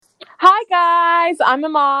Hi guys, I'm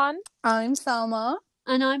Aman. I'm Salma.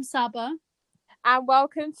 And I'm Saba. And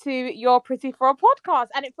welcome to Your Pretty for a Podcast.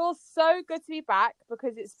 And it feels so good to be back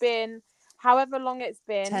because it's been however long it's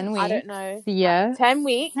been. 10 weeks. I don't know. Yeah. 10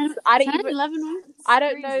 weeks. 11 weeks. I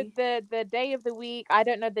don't know the day of the week. I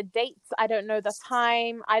don't know the dates. I don't know the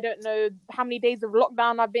time. I don't know how many days of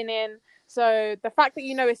lockdown I've been in. So the fact that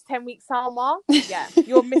you know it's 10 weeks, Salma, yeah,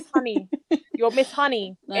 you're Miss Honey. You're Miss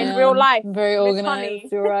Honey in real life. Very Miss organized. Honey.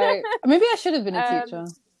 You're right. Maybe I should have been a teacher.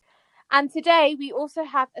 And today we also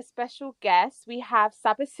have a special guest. We have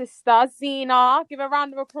Saba's sister, Zena. Give a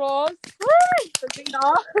round of applause for Zena.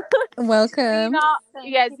 Welcome.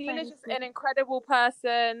 Zena's just an incredible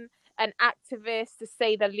person, an activist to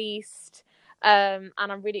say the least. And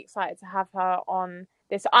I'm really excited to have her on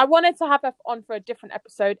this. I wanted to have her on for a different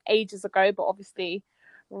episode ages ago, but obviously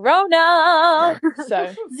Rona.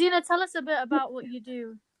 So Zena, tell us a bit about what you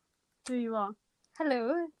do, who you are.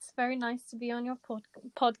 Hello, it's very nice to be on your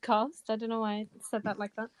podcast. I don't know why I said that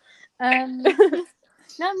like that.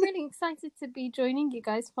 No, I'm really excited to be joining you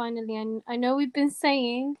guys finally. And I know we've been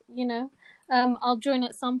saying, I'll join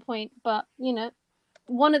at some point, but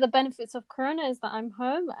one of the benefits of Corona is that I'm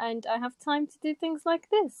home and I have time to do things like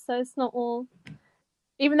this. So it's not all.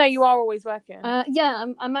 Even though you are always working. Yeah,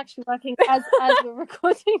 I'm actually working as we're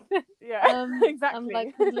recording this. Yeah, exactly. I'm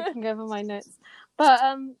like looking over my notes, but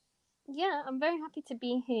yeah, I'm very happy to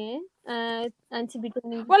be here and to be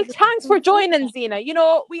joining. Well, thanks for joining, Zena. You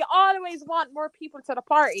know, we always want more people to the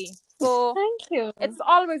party. So thank you. It's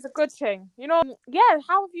always a good thing. You know, yeah,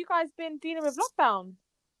 how have you guys been dealing with lockdown?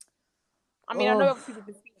 I mean, I know obviously we've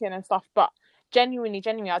been speaking and stuff, but genuinely,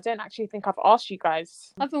 I don't actually think I've asked you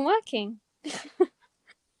guys. I've been working.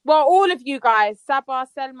 Well, all of you guys, Saba,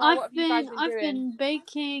 Selma, what have you guys been doing? I've been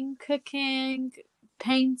baking, cooking,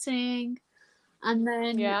 painting, and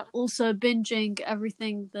then also binging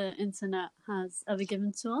everything the internet has ever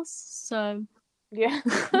given to us. So yeah,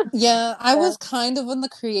 I was kind of on the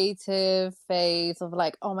creative phase of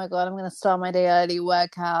like, oh my god, I'm gonna start my day early,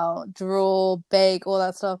 work out, draw, bake, all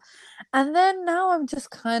that stuff. And then now I'm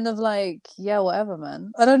just kind of like, yeah, whatever,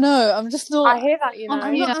 man. I don't know. I'm just not. I hear that, you know.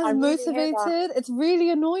 I'm not as motivated. It's really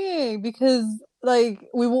annoying because like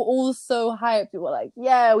we were all so hyped. We were like,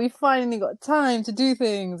 yeah, we finally got time to do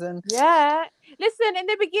things, and yeah. Listen, in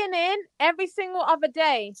the beginning, every single other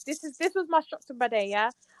day, this was my structure of my day. Yeah,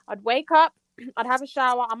 I'd wake up, I'd have a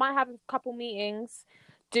shower, I might have a couple meetings,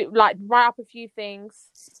 write up a few things,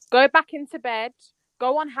 go back into bed,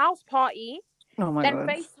 go on house party. Oh my then god.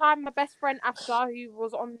 FaceTime my best friend Afsha, who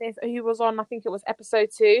was on I think it was episode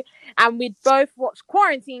 2, and we'd both watch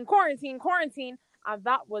quarantine, and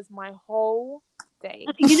that was my whole day.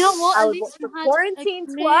 You know what? I At would least watch you the quarantine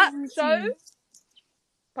twerk show.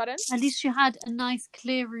 Pardon? At least you had a nice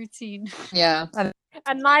clear routine. Yeah.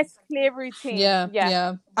 A nice clear routine.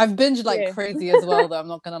 Yeah. I've binged like crazy as well, though. I'm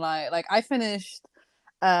not gonna lie. Like I finished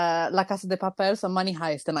La Casa de Papel, so Money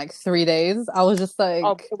Heist, in like 3 days. I was just like,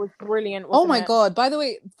 it was brilliant. Oh my god! By the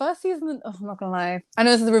way, first season. I'm not gonna lie. I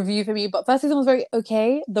know this is a review for me, but first season was very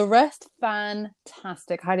okay. The rest,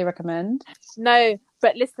 fantastic. Highly recommend. No,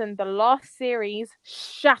 but listen, the last series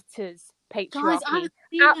shatters patriarchy. Guys,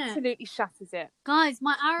 absolutely shatters it. Guys,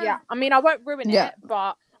 my Arab. Yeah, I mean, I won't ruin it,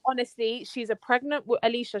 but honestly, she's a pregnant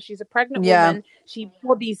Alicia. She's a pregnant woman. She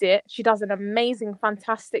bodies it. She does an amazing,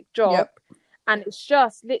 fantastic job, and it's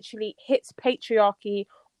just literally hits patriarchy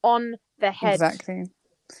on the head. Exactly.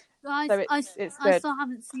 Guys, so it's good. I still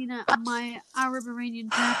haven't seen it. My Arab Iranian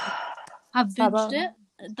parents have binged it.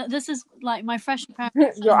 This is like my fresh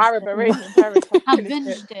parents. Your Arab Iranian parents have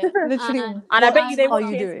binged it. Literally. And I bet you they watch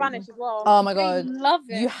it in Spanish as well. Oh my god. Love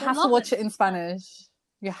it. You have to watch it in Spanish.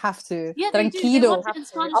 You have to. Yeah, they do. They watch it in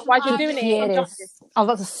Spanish. Otherwise you're doing it injustice. I was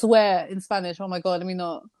about to swear in Spanish. Oh my god, let me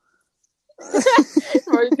not.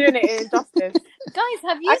 We're doing it injustice. Guys,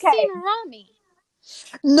 have you seen Rami?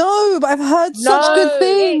 No, but I've heard such good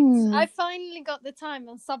things. I finally got the time,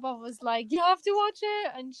 and Sabah was like, "You have to watch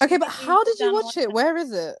it." And okay, but how did you watch it? Where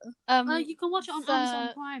is it? You can watch it on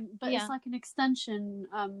Amazon Prime, but it's like an extension.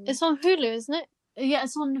 It's on Hulu, isn't it? Yeah,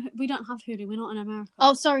 it's on. We don't have Hulu. We're not in America.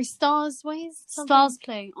 Oh, sorry, Stars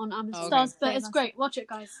Play on Amazon. Stars Play, but it's great. Watch it,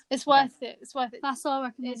 guys. It's worth it. It's worth it. That's our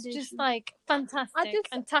recommendation. It's just like fantastic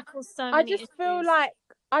and tackles so many.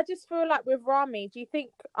 I just feel like with Rami, do you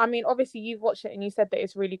think? I mean, obviously you've watched it and you said that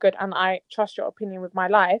it's really good, and I trust your opinion with my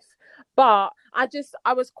life. But I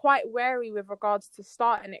was quite wary with regards to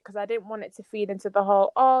starting it because I didn't want it to feed into the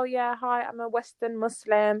whole, oh yeah, hi, I'm a Western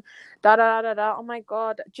Muslim, da da da da. Oh my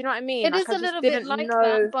god, do you know what I mean? It is a little bit like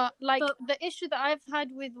that, but the issue that I've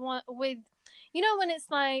had with you know, when it's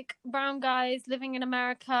like brown guys living in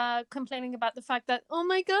America complaining about the fact that, oh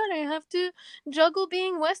my God, I have to juggle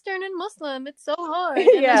being Western and Muslim. It's so hard.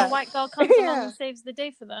 And then a white girl comes along and saves the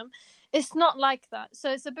day for them. It's not like that.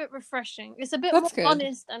 So it's a bit refreshing. It's a bit more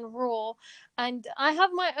honest and raw. And I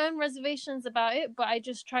have my own reservations about it, but I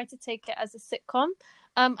just try to take it as a sitcom.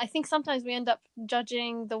 I think sometimes we end up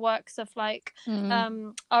judging the works of like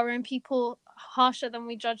our own people harsher than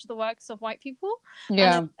we judge the works of white people.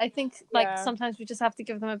 Yeah. And I think like sometimes we just have to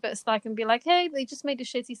give them a bit of slack and be like, hey, they just made a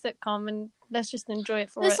shitty sitcom and let's just enjoy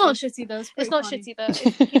it for It's not shitty though. It's not shitty though. It's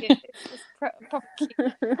cute. It's proper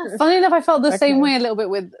cute. Funny enough, I felt the same way a little bit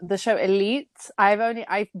with the show Elite. I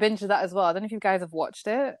binged that as well. I don't know if you guys have watched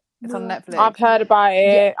it. It's on Netflix. I've heard about it.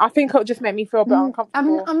 Yeah. I think it'll just make me feel a bit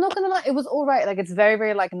uncomfortable. I'm not gonna lie, it was all right. Like, it's very,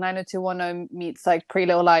 very like 90210 meets like Pretty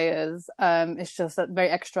Little Liars. It's just very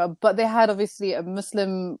extra. But they had obviously a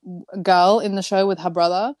Muslim girl in the show with her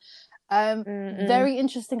brother. Very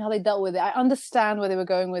interesting how they dealt with it. I understand where they were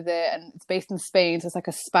going with it, and it's based in Spain, so it's like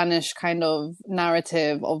a Spanish kind of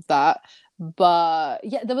narrative of that. But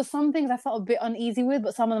yeah, there were some things I felt a bit uneasy with,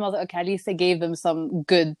 but some of them I was like, okay, at least they gave them some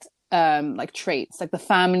good like traits. Like the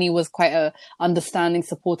family was quite a understanding,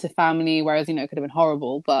 supportive family, whereas, you know, it could have been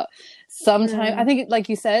horrible. But sometimes I think, like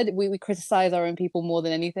you said, we criticize our own people more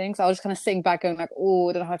than anything. So I was just kind of sitting back going like, oh,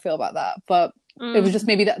 I don't know how I feel about that. But it was just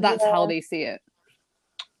maybe that's how they see it.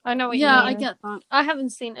 I know what you mean. Yeah, I get that. I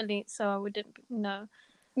haven't seen Elite, so I wouldn't know.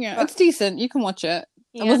 Yeah, but it's decent. You can watch it.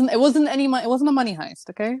 Yeah. It wasn't a money heist,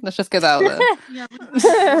 okay? Let's just get out there.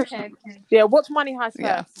 Okay. Yeah, watch Money Heist first.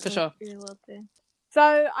 Yeah, for sure. So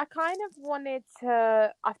I kind of wanted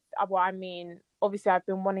to, obviously I've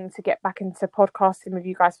been wanting to get back into podcasting with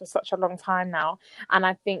you guys for such a long time now. And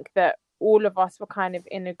I think that all of us were kind of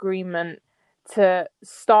in agreement to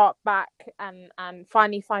start back and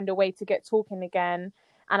finally find a way to get talking again.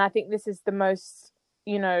 And I think this is the most,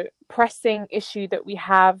 you know, pressing issue that we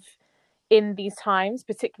have in these times,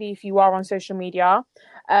 particularly if you are on social media.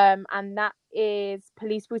 And that is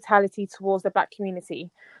police brutality towards the Black community.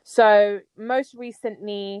 So most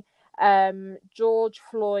recently, George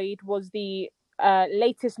Floyd was the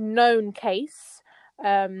latest known case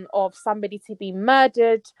of somebody to be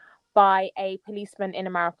murdered by a policeman in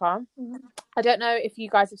America. I don't know if you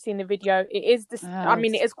guys have seen the video. It is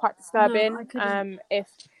it is quite disturbing. If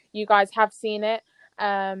you guys have seen it,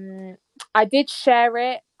 I did share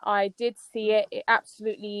it. I did see it. It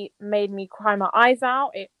absolutely made me cry my eyes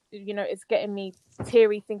out. It's getting me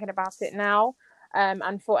teary thinking about it now.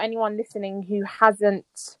 And for anyone listening who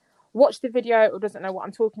hasn't watched the video or doesn't know what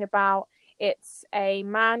I'm talking about, it's a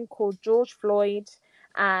man called George Floyd,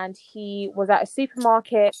 and he was at a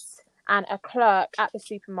supermarket, and a clerk at the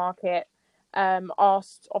supermarket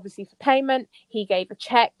asked, obviously, for payment. He gave a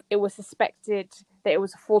check. It was suspected that it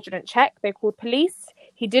was a fraudulent check. They called police.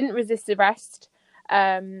 He didn't resist arrest,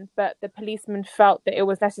 but the policeman felt that it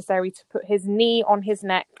was necessary to put his knee on his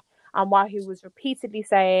neck, and while he was repeatedly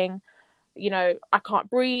saying, you know, I can't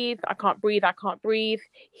breathe, I can't breathe, I can't breathe,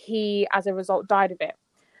 he, as a result, died of it.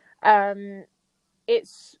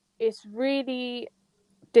 It's really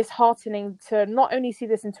disheartening to not only see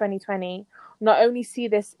this in 2020, not only see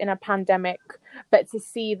this in a pandemic, but to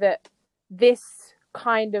see that this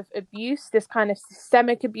kind of abuse, this kind of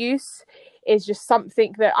systemic abuse, is just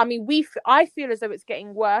something that, I feel as though it's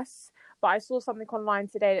getting worse, but I saw something online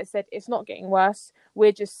today that said it's not getting worse,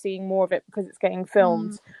 we're just seeing more of it because it's getting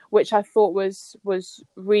filmed, which I thought was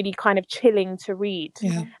really kind of chilling to read.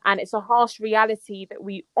 And it's a harsh reality that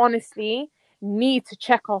we honestly need to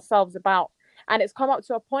check ourselves about. And it's come up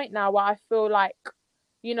to a point now where I feel like,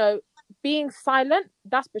 you know, being silent,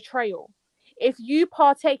 that's betrayal. If you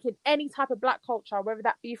partake in any type of Black culture, whether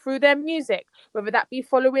that be through their music, whether that be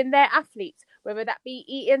following their athletes, whether that be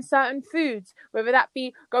eating certain foods, whether that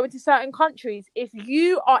be going to certain countries, if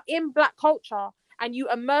you are in Black culture and you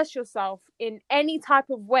immerse yourself in any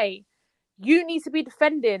type of way, you need to be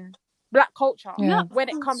defending Black culture when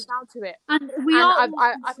it comes down to it. And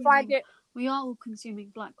I find it... We are all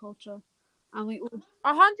consuming Black culture. And we all...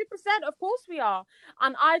 100%, of course we are.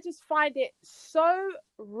 And I just find it so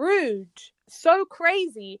rude, so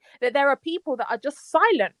crazy that there are people that are just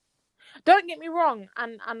silent. Don't get me wrong.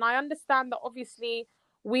 And I understand that obviously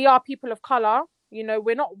we are people of colour. You know,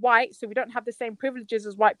 we're not white, so we don't have the same privileges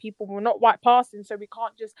as white people. We're not white passing, so we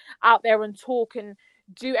can't just out there and talk and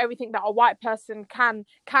do everything that a white person can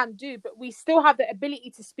do. But we still have the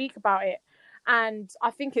ability to speak about it. And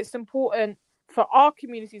I think it's important for our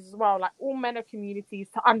communities as well, like all MENA communities,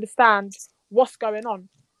 to understand what's going on.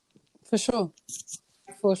 For sure.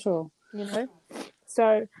 You know?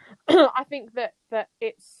 So I think that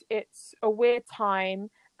it's a weird time,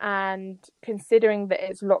 and considering that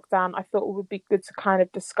it's lockdown, I thought it would be good to kind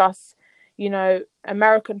of discuss,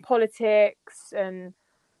 American politics and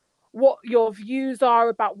what your views are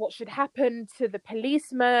about what should happen to the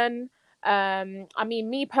policeman. I mean,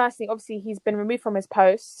 me personally, obviously he's been removed from his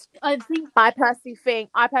post. I personally think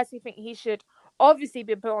he should obviously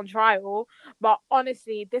be put on trial, but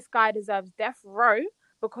honestly, this guy deserves death row,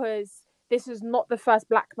 because this is not the first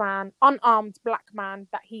unarmed black man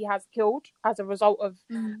that he has killed as a result of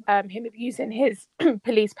him abusing his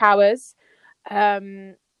police powers.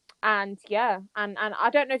 And I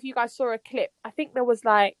don't know if you guys saw a clip. I think there was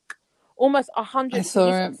like almost 100 police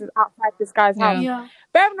officers outside this guy's house. Yeah.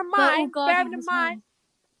 Bearing in mind,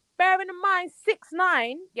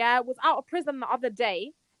 6ix9ine, was out of prison the other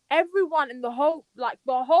day. Everyone in the whole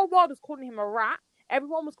world was calling him a rat.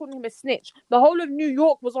 Everyone was calling him a snitch. The whole of New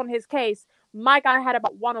York was on his case. My guy had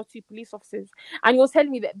about 1 or 2 police officers. And you're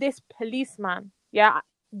telling me that this policeman,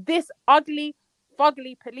 this ugly,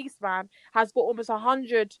 fugly policeman has got almost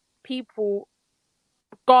 100 people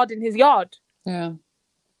guarding his yard. Yeah.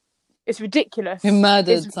 It's ridiculous. He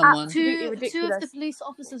murdered someone. Two of the police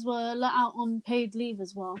officers were let out on paid leave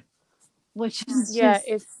as well. Which is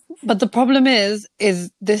But the problem is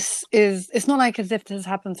it's not like as if this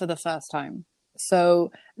happened for the first time.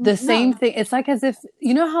 So the same thing, it's like as if,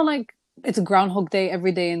 you know how like it's a Groundhog Day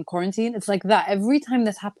every day in quarantine? It's like that. Every time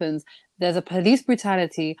this happens, there's a police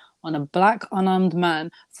brutality on a black unarmed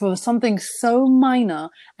man for something so minor,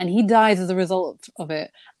 and he dies as a result of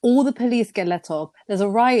it. All the police get let off. There's a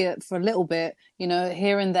riot for a little bit,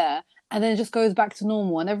 here and there. And then it just goes back to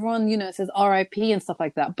normal, and everyone, says RIP and stuff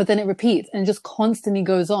like that. But then it repeats and just constantly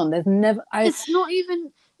goes on. There's never. It's not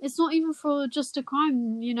even for just a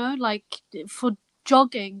crime, like for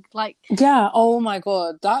jogging, like. Yeah. Oh my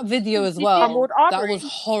God, that video as well. That was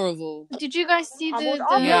horrible. Did you guys see the?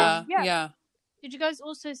 Yeah. Did you guys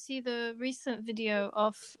also see the recent video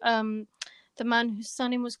of the man whose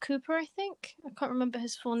surname was Cooper? I think I can't remember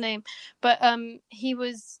his full name, but he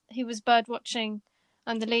was bird watching.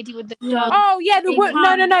 And the lady with the dog. Oh yeah, the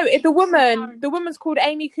woman. The woman's called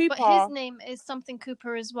Amy Cooper. But his name is something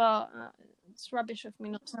Cooper as well. It's rubbish of me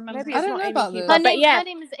not to remember. Maybe I don't know about this. Her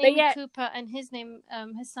name is Amy Cooper, and his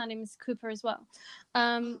surname is Cooper as well.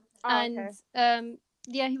 He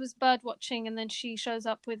was bird watching, and then she shows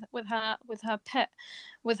up with her pet,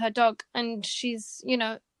 with her dog, and she's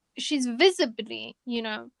visibly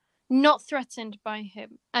not threatened by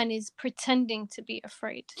him and is pretending to be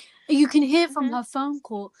afraid. You can hear from her phone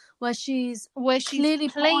call where she's clearly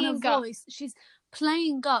playing on her voice. She's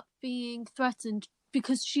playing up being threatened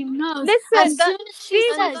because she knows. Listen, she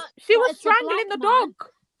was strangling the dog.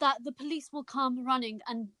 That the police will come running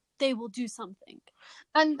and they will do something.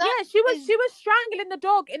 She was strangling the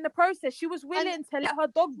dog in the process. She was willing to let her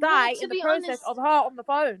dog die in the process of her on the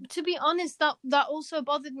phone. To be honest, that also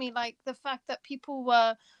bothered me, like the fact that people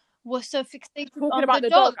were so fixated talking about the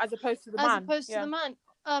dog as opposed to the man.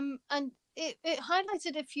 And it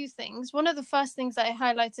highlighted a few things. One of the first things that it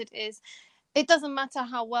highlighted is it doesn't matter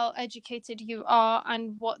how well educated you are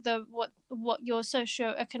and what your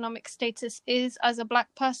socioeconomic status is as a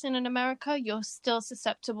black person in America, you're still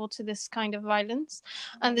susceptible to this kind of violence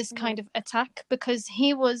and this kind of attack, because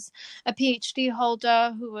he was a PhD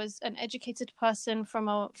holder who was an educated person from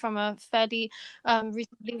a fairly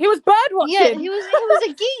recently. He was birdwatching. Yeah, he was a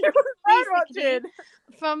geek. He was birdwatching.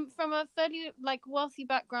 From a fairly wealthy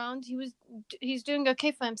background, he's doing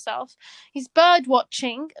okay for himself. He's bird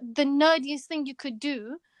watching, the nerdiest thing you could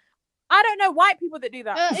do. I don't know white people that do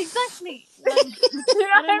that. Exactly.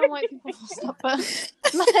 I don't know white people stop, but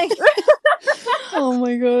oh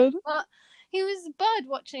my God. But he was bird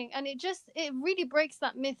watching, and it really breaks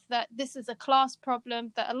that myth that this is a class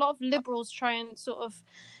problem, that a lot of liberals try and sort of,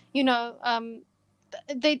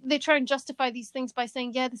 they try and justify these things by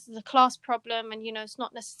saying, this is a class problem, and it's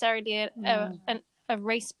not necessarily a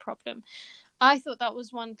race problem. I thought that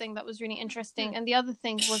was one thing that was really interesting, and the other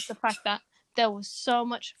thing was the fact that there was so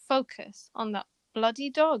much focus on that bloody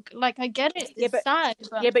dog. Like, I get it, it's sad.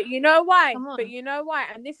 But you know why?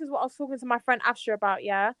 And this is what I was talking to my friend Astra about.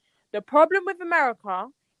 The problem with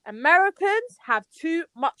Americans have too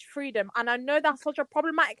much freedom, and I know that's such a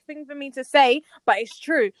problematic thing for me to say, but it's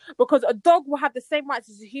true, because a dog will have the same rights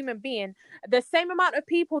as a human being. The same amount of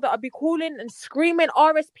people that will be calling and screaming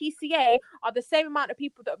RSPCA are the same amount of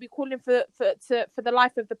people that will be calling for the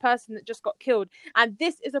life of the person that just got killed. And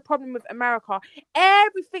this is a problem with America.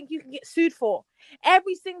 Everything you can get sued for,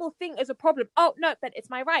 every single thing is a problem. Oh no, but it's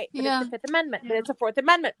my right. But it's the Fifth Amendment. But it's the Fourth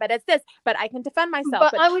Amendment. But it's this. But I can defend myself.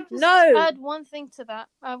 But I would just add one thing to that.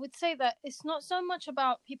 I would say that it's not so much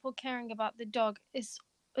about people caring about the dog. It's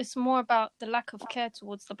it's more about the lack of care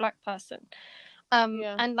towards the black person.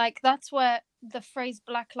 Yeah. And like that's where the phrase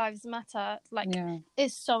Black Lives Matter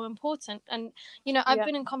is so important. And you know, I've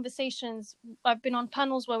been in conversations, I've been on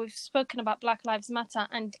panels where we've spoken about Black Lives Matter,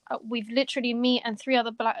 and we've literally, me and three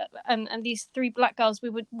other black and these three black girls, we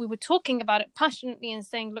were talking about it passionately and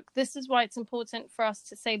saying, look, this is why it's important for us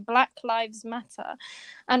to say Black Lives Matter.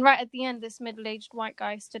 And right at the end, this middle-aged white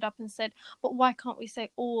guy stood up and said, but why can't we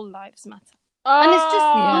say all lives matter? And it's just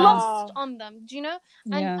lost on them, do you know?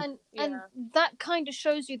 And that kind of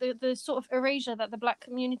shows you the sort of erasure that the black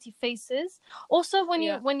community faces. Also, when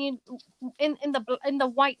you in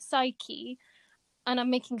the white psyche, and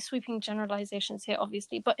I'm making sweeping generalizations here,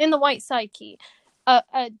 obviously, but in the white psyche,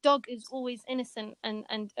 a dog is always innocent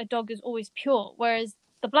and a dog is always pure, whereas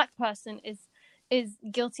the black person is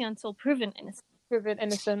guilty until proven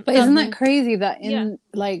innocent. But isn't that crazy that in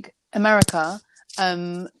like America,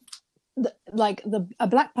 a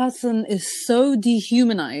black person is so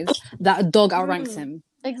dehumanized that a dog outranks him.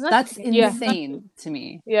 Exactly. That's insane to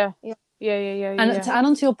me. Yeah. And to add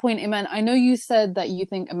on to your point, Iman, I know you said that you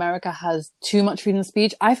think America has too much freedom of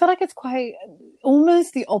speech. I feel like it's quite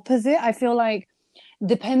almost the opposite. I feel like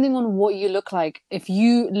depending on what you look like, if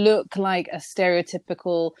you look like a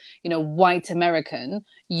stereotypical, white American,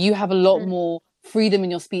 you have a lot more freedom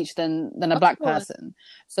in your speech than a black person.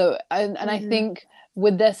 So, and I think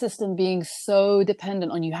with their system being so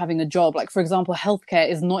dependent on you having a job, like for example, healthcare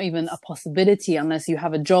is not even a possibility unless you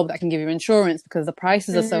have a job that can give you insurance because the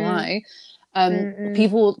prices are so high.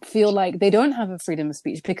 People feel like they don't have a freedom of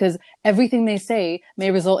speech because everything they say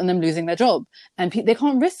may result in them losing their job, and they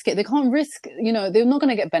can't risk it. They can't risk, they're not going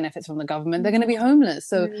to get benefits from the government. They're going to be homeless.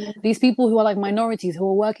 So these people who are like minorities who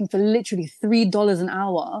are working for literally $3 an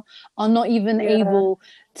hour are not even able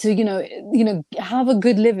to, have a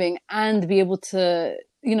good living and be able to,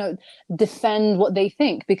 defend what they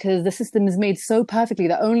think, because the system is made so perfectly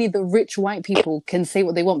that only the rich white people can say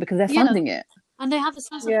what they want because they're funding it. And they have a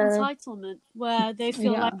sense of entitlement where they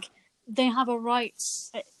feel like they have a right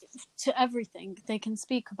to everything. They can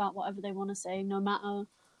speak about whatever they want to say, no matter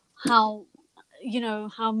how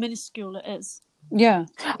minuscule it is. Yeah.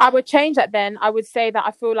 I would change that then. I would say that I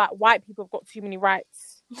feel like white people have got too many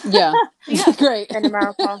rights. Yeah. Great. In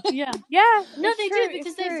America. Yeah. No, they do,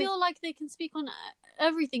 because they feel like they can speak on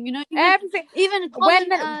everything, everything. Even when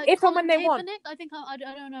they Kaepernick, want. I think I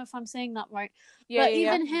don't know if I'm saying that right. Yeah, but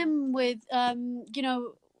even him with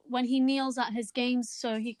when he kneels at his games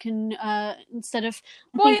so he can instead of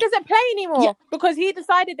he doesn't play anymore because he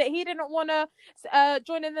decided that he didn't want to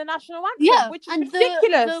join in the national anthem, which is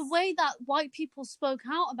ridiculous. The way that white people spoke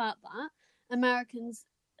out about that, Americans,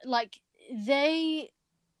 like they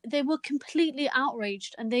were completely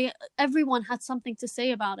outraged, and everyone had something to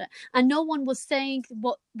say about it, and no one was saying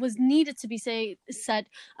what was needed to be said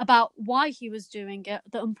about why he was doing it,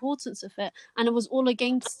 the importance of it, and it was all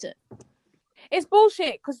against it. It's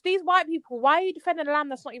bullshit, because these white people, why are you defending a land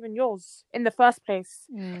that's not even yours in the first place?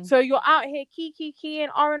 So you're out here key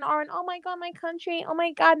and R, oh my god, my country, oh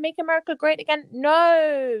my god, make America great again.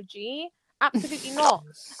 No, G, absolutely not.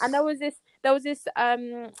 And there was this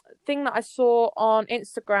thing that I saw on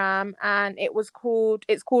Instagram, and it's called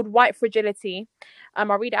white fragility.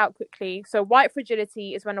 I'll read it out quickly. So white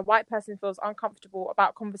fragility is when a white person feels uncomfortable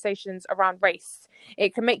about conversations around race.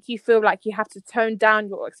 It can make you feel like you have to tone down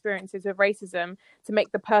your experiences with racism to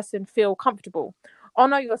make the person feel comfortable.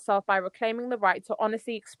 Honor yourself by reclaiming the right to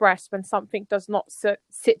honestly express when something does not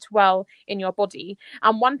sit well in your body.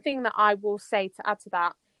 And one thing that I will say to add to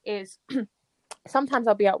that is sometimes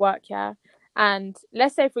I'll be at work, and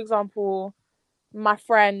let's say, for example, my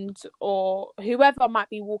friend or whoever might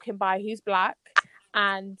be walking by who's black,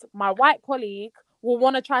 and my white colleague will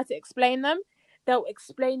want to try to explain them. They'll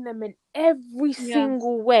explain them in every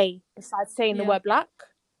single way besides saying the word black.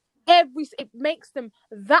 It makes them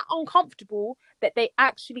that uncomfortable that they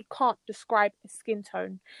actually can't describe a skin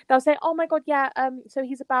tone. They'll say, oh my god, so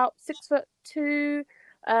he's about 6'2",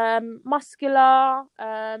 muscular,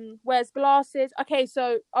 wears glasses. Okay,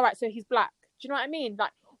 so all right, so he's black. Do you know what I mean?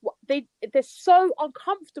 Like, they're so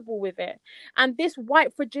uncomfortable with it, and this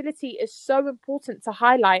white fragility is so important to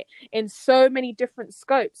highlight in so many different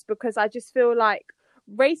scopes, because I just feel like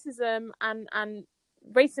racism and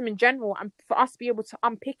racism in general, and for us to be able to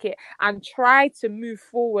unpick it and try to move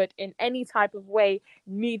forward in any type of way,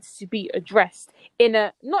 needs to be addressed in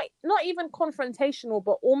a not even confrontational,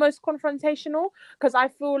 but almost confrontational, because I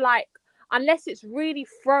feel like unless it's really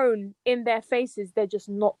thrown in their faces, they're just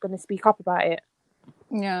not going to speak up about it.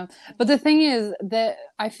 Yeah, but the thing is that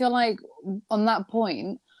I feel like on that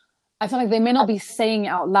point, I feel like they may not be saying it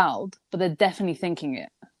out loud, but they're definitely thinking it.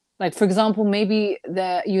 Like, for example, maybe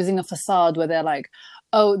they're using a facade where they're like,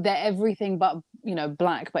 oh, they're everything but,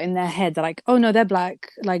 black. But in their head, they're like, oh, no, they're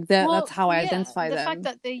black. Like, that's how I identify the them. fact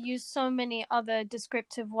that they use so many other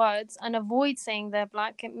descriptive words and avoid saying they're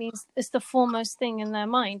black, it means it's the foremost thing in their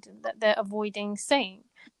mind that they're avoiding saying.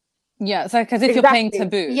 Yeah, it's like as if you're playing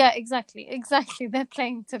taboo. Yeah, exactly. They're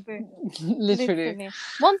playing taboo. Literally.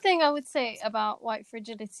 One thing I would say about white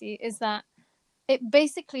fragility is that it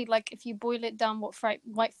basically, like, if you boil it down, what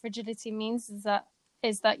white fragility means is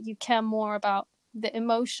that you care more about the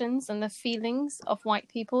emotions and the feelings of white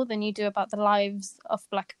people than you do about the lives of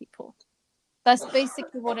black people. That's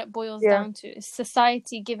basically what it boils down to. Is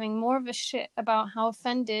society giving more of a shit about how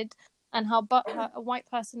offended and how butthurt a white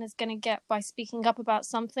person is going to get by speaking up about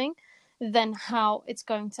something than how it's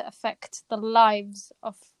going to affect the lives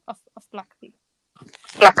of black people.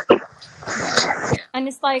 And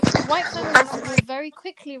it's like white feminists will very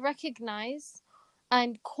quickly recognize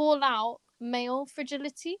and call out male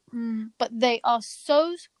fragility, but they are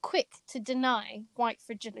so quick to deny white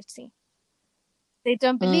fragility. They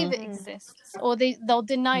don't believe it exists, or they'll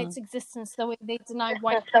deny its existence the way they deny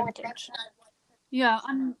white privilege. Yeah,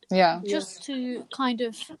 and just to kind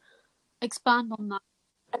of expand on that,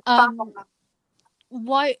 I'm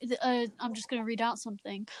just going to read out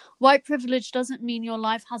something. White privilege doesn't mean your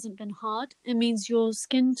life hasn't been hard. It means your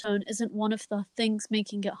skin tone isn't one of the things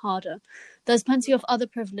making it harder. There's plenty of other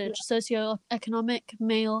privilege: socioeconomic,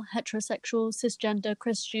 male, heterosexual, cisgender,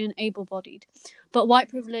 Christian, able-bodied. But white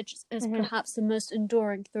privilege is perhaps the most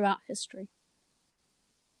enduring throughout history.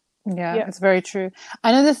 Yeah, it's very true.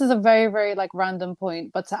 I know this is a very, very random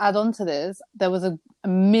point, but to add on to this, there was an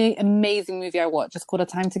amazing movie I watched. It's called A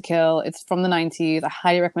Time to Kill. It's from the 90s. I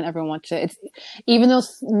highly recommend everyone watch it. It's, even though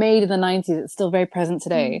it's made in the 90s, it's still very present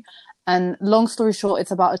today. And long story short,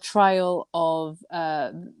 it's about a trial of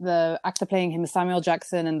the actor playing him is Samuel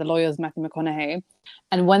Jackson and the lawyer's Matthew McConaughey.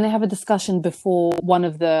 And when they have a discussion before one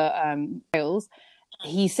of the trials,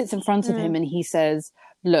 he sits in front of him and he says,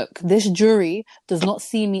 look, this jury does not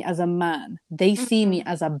see me as a man. They see me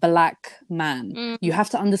as a black man. You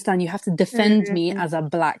have to understand, you have to defend me as a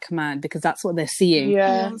black man because that's what they're seeing.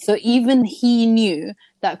 So even he knew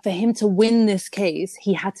that for him to win this case,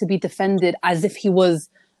 he had to be defended as if he was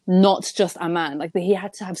not just a man. Like, he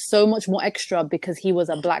had to have so much more extra because he was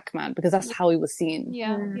a black man, because that's how he was seen.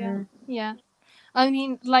 Yeah. I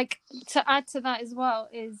mean, like, to add to that as well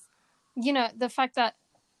is, the fact that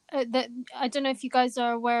I don't know if you guys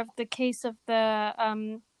are aware of the case of the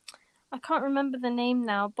I can't remember the name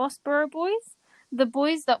now, Bosborough boys, the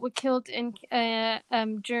boys that were killed in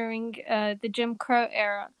during the Jim Crow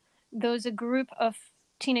era. There was a group of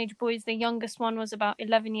teenage boys. The youngest one was about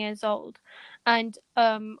 11 years old, and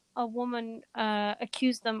a woman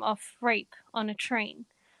accused them of rape on a train,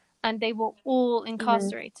 and they were all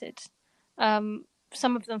incarcerated,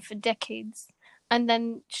 some of them for decades. And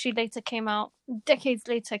then she decades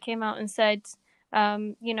later came out and said,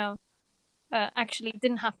 actually it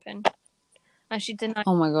didn't happen. And she denied.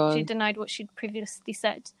 Oh my God. She denied what she'd previously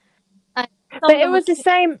said. But it was the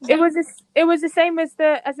same. It was the same as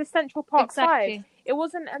the Central Park Five. It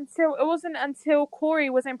wasn't until Corey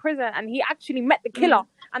was in prison and he actually met the killer,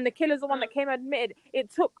 and the killer's the one that came and admitted.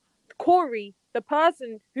 It took Corey, the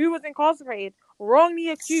person who was incarcerated, wrongly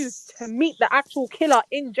accused, to meet the actual killer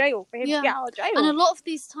in jail for him to get out of jail. And a lot of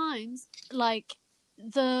these times, like,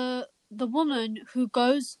 the woman who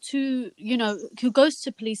goes to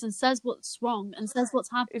police and says what's wrong and says what's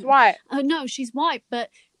happening is white. No, she's white, but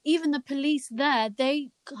even the police there, they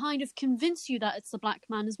kind of convince you that it's the black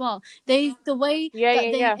man as well. They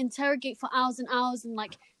interrogate for hours and hours and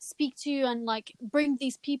speak to you and bring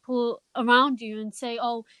these people around you and say,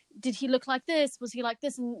 oh, did he look like this? Was he like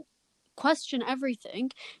this? And question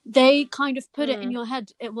everything. They kind of put it in your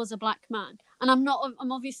head it was a black man. And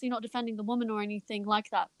I'm obviously not defending the woman or anything like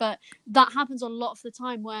that, but that happens a lot of the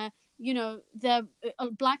time where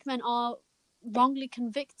black men are wrongly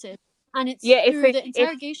convicted, and it's through the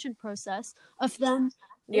interrogation process of them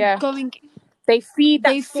going. They feed that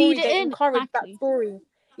they story. Feed it they in encourage exactly. that story.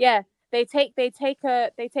 Yeah, they take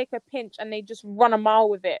a pinch and they just run a mile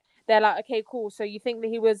with it. They're like, okay, cool. So you think that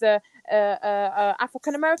he was a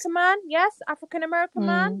African American man? Yes, African American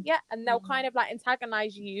man. Yeah, and they'll kind of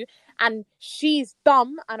antagonize you. And she's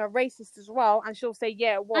dumb and a racist as well, and she'll say,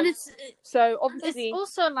 yeah, it was. And so obviously, it's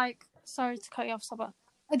also sorry to cut you off, Saba.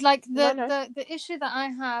 The issue that I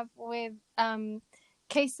have with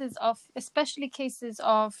especially cases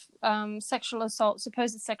of sexual assault,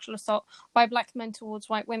 supposed sexual assault by black men towards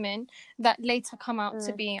white women that later come out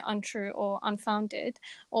to be untrue or unfounded,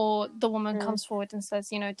 or the woman comes forward and says,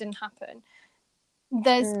 it didn't happen.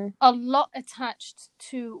 there's a lot attached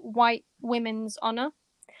to white women's honor,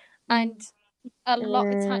 and a lot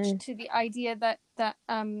attached to the idea that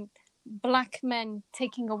black men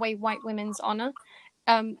taking away white women's honor.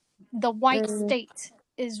 The white state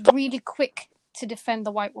is really quick to defend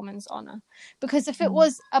the white woman's honor, because if it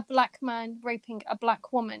was a black man raping a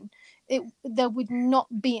black woman, there would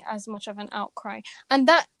not be as much of an outcry. And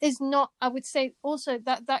that is not, I would say also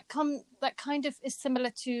that kind of is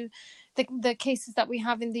similar to the cases that we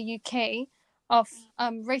have in the UK of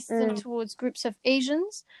racism towards groups of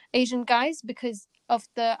Asian guys, because of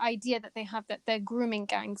the idea that they have that they're grooming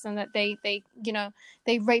gangs, and that they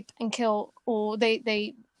they rape and kill, or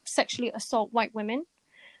they sexually assault white women.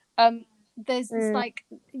 There's this like,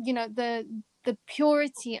 the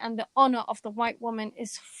purity and the honor of the white woman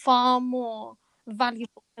is far more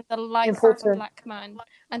valuable than the life of a black man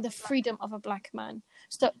and the freedom of a black man.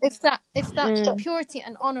 So if that purity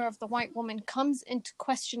and honor of the white woman comes into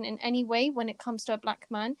question in any way when it comes to a black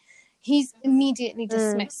man, he's immediately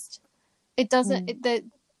dismissed. It doesn't.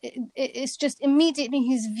 It's just immediately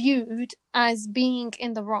he's viewed as being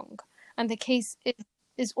in the wrong, and the case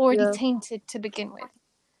is already tainted to begin with,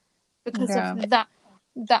 because of that.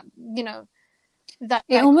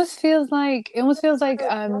 It almost feels like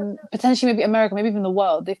potentially maybe America, maybe even the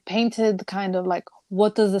world, they've painted kind of like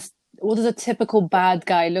what does a typical bad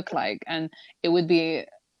guy look like, and it would be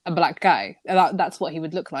a black guy. That's what he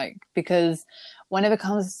would look like, because whenever it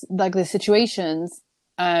comes like the situations.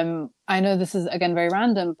 I know this is again very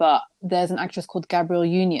random, but there's an actress called Gabrielle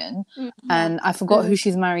Union, and I forgot who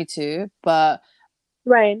she's married to, but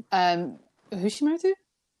Rain. Who's she married to?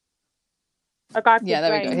 A guy called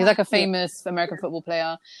there Rain. we go. He's like a famous American football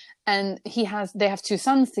player, and they have 2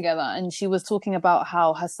 sons together. And she was talking about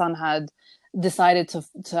how her son had decided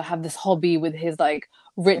to have this hobby with his like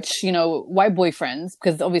rich, white boyfriends,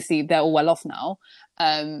 because obviously they're all well off now.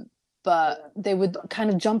 But they would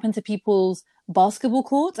kind of jump into people's basketball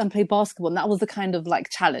courts and play basketball, and that was the kind of like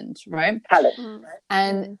challenge, right?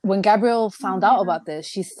 And when Gabrielle found out about this,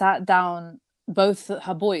 she sat down both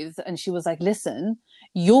her boys and she was like, listen,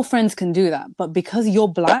 your friends can do that, but because you're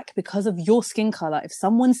black, because of your skin color, if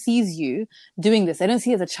someone sees you doing this, they don't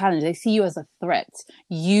see it as a challenge, they see you as a threat.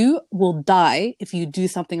 You will die if you do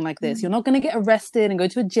something like this. You're not going to get arrested and go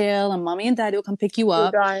to a jail and mommy and daddy will come pick you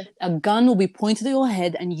up. A gun will be pointed at your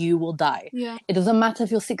head and you will die. It doesn't matter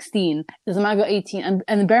if you're 16, it doesn't matter if you're 18,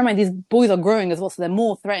 and bear in mind, these boys are growing as well, so they're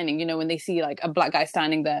more threatening, when they see like a black guy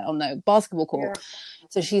standing there on the basketball court.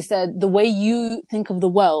 So she said, the way you think of the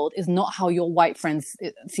world is not how your white friends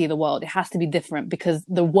see the world. It has to be different, because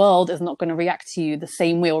the world is not going to react to you the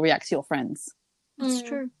same way or react to your friends. That's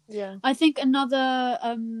true. Yeah. I think another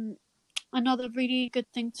really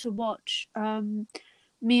good thing to watch,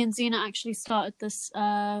 me and Zena actually started this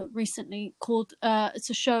recently, called it's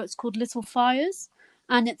a show, it's called Little Fires.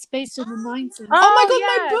 And it's based in the 90s. Oh my god,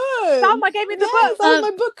 my book! Salma gave me the book. That was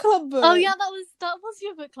my book club book. Oh yeah, that was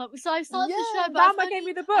your book club. So I started the show, but Salma gave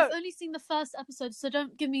me the book. I've only seen the first episode, so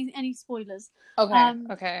don't give me any spoilers.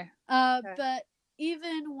 Okay. But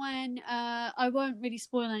even when I won't really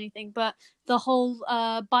spoil anything, but the whole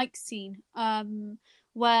bike scene,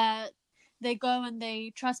 where they go and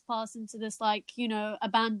they trespass into this like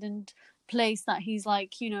abandoned place that he's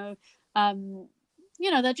like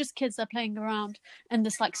they're just kids, they're playing around in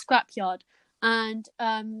this like scrapyard, and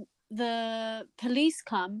the police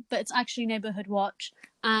come, but it's actually neighborhood watch,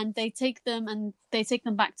 and they take them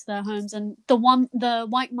back to their homes, and the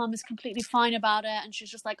white mom is completely fine about it, and she's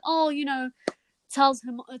just like, tells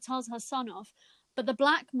her son off, but the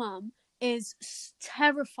black mom is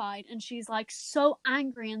terrified, and she's like so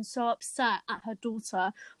angry and so upset at her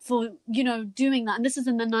daughter for doing that. And this is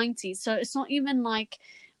in the 90s, so it's not even like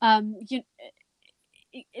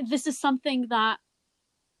this is something that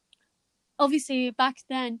obviously back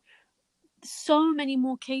then so many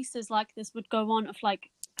more cases like this would go on, of like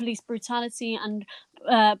police brutality and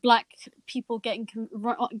black people getting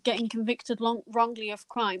convicted wrongly of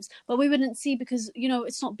crimes, but we wouldn't see, because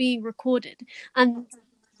it's not being recorded, and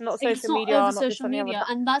not it's social not media, over social media.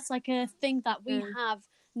 And that's like a thing that we have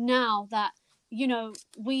now, that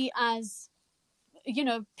we as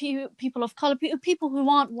people of color, people who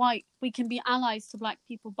aren't white, we can be allies to black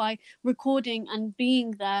people by recording and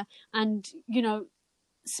being there, and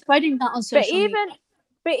spreading that on social media.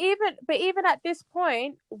 But even at this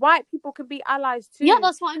point, white people can be allies too. Yeah,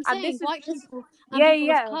 that's what I'm saying. White people and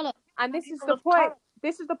people of color. And this is the point.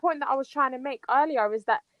 This is the point that I was trying to make earlier, is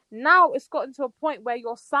that now it's gotten to a point where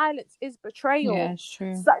your silence is betrayal. Yeah, it's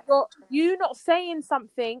true. So you not saying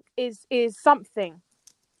something is something.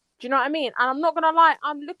 Do you know what I mean? And I'm not gonna lie,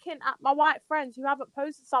 I'm looking at my white friends who haven't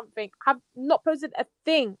posted something, have not posted a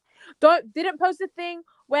thing. Didn't post a thing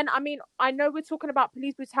when, I mean, I know we're talking about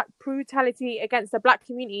police brutality against the black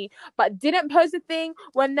community, but didn't post a thing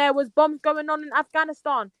when there was bombs going on in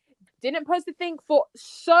Afghanistan. Didn't post a thing for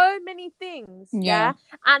so many things, yeah.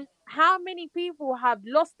 And how many people have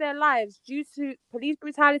lost their lives due to police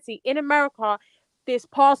brutality in America this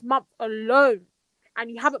past month alone? And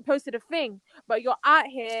you haven't posted a thing, but you're out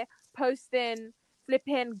here posting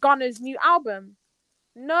flipping Gunna's new album.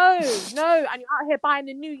 No, and you're out here buying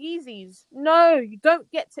the new Yeezys. No, you don't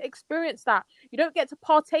get to experience that. You don't get to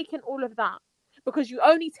partake in all of that because you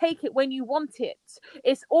only take it when you want it.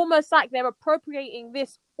 It's almost like they're appropriating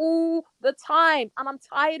this all the time, and I'm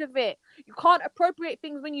tired of it. You can't appropriate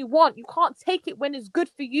things when you want. You can't take it when it's good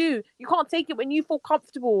for you. You can't take it when you feel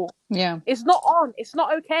comfortable. It's not on. It's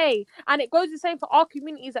not okay. And it goes the same for our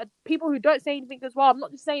communities, and people who don't say anything as well. I'm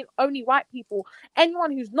not just saying only white people.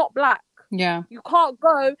 Anyone who's not black. You can't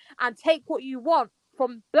go and take what you want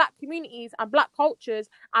from black communities and black cultures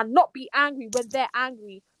and not be angry when they're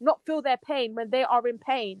angry, not feel their pain when they are in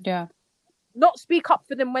pain, not speak up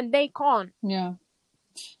for them when they can't. And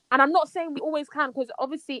I'm not saying we always can, because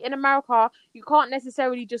obviously in America you can't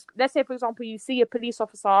necessarily just, let's say for example you see a police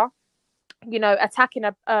officer, you know, attacking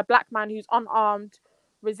a black man who's unarmed,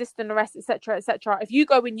 resisting arrest, etc., etc. If you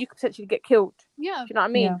go in, you could potentially get killed. Do you know what I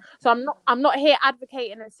mean? So I'm not here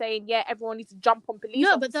advocating and saying everyone needs to jump on police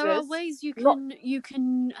officers. But there are ways you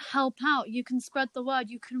can help out. You can spread the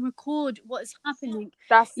word. You can record what is happening.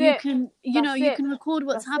 You can record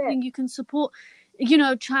what's happening. You can support, you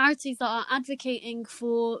know, charities that are advocating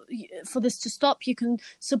for this to stop. You can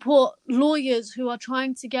support lawyers who are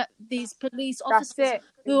trying to get these police officers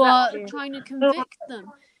who are trying to convict them.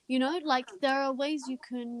 You know, like there are ways you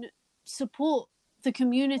can support the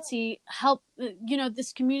community, help, you know,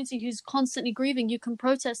 this community who's constantly grieving. You can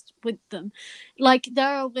protest with them. Like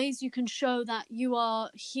there are ways you can show that you are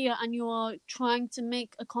here and you are trying to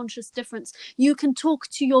make a conscious difference. You can talk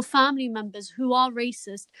to your family members who are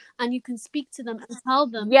racist and you can speak to them and tell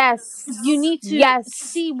them, you need to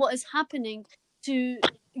see what is happening to,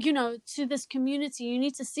 you know, to this community. You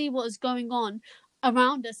need to see what is going on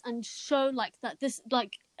around us and show like that this,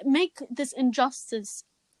 like, make this injustice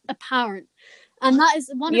apparent. And that is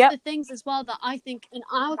one of the things as well that I think in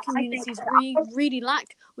our communities we really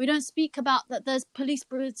lack. We don't speak about that there's police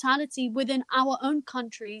brutality within our own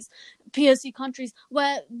countries, POC countries,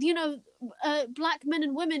 where, you know, black men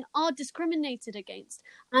and women are discriminated against.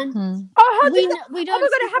 And we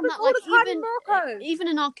don't speak on that. Like even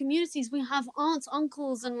in our communities, we have aunts,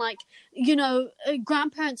 uncles, and like, you know,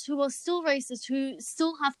 grandparents who are still racist, who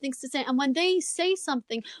still have things to say. And when they say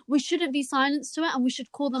something, we shouldn't be silenced to it, and we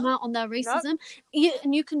should call them out on their racism.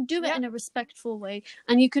 And you can do it in a respectful way,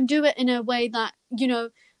 and you can do it in a way that, you know,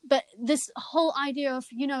 but this whole idea of,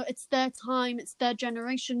 you know, it's their time, it's their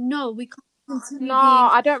generation. No, we can't.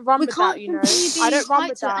 I don't run with that, you know. I don't run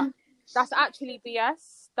with that. That's actually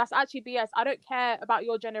BS. That's actually BS. I don't care about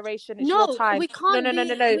your generation. It's your time. We can't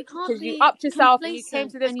no. Because you upped yourself and you came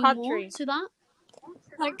to this country. To that.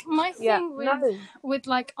 Like my thing with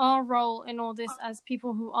like our role in all this as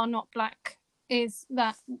people who are not black is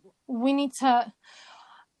that we need to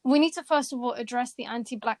first of all address the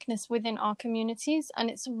anti-blackness within our communities, and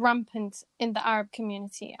it's rampant in the Arab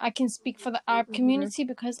community. I can speak for the Arab community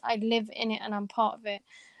because I live in it and I'm part of it,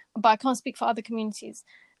 but I can't speak for other communities.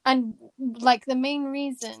 And like the main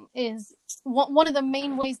reason is one of the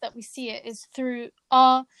main ways that we see it is through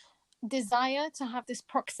our desire to have this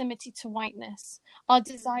proximity to whiteness, our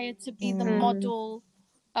desire to be the model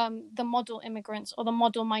immigrants or the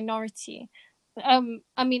model minority.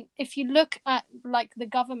 I mean, if you look at like the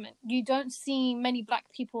government, you don't see many black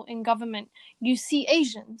people in government. You see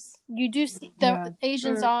Asians. You do see the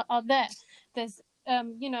Asians are there. There's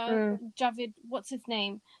you know, Javid, what's his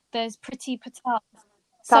name? There's Priti Patel,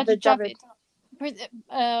 Sajid Javid,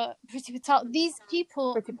 Priti Patel. These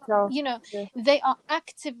people, you know, they are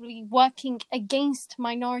actively working against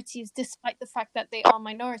minorities despite the fact that they are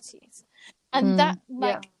minorities, and that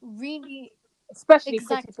really. Especially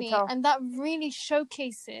exactly, and that really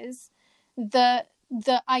showcases the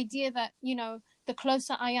idea that, you know, the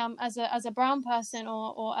closer I am as a brown person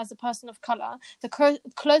or as a person of color, the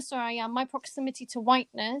closer I am, my proximity to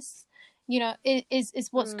whiteness, you know, is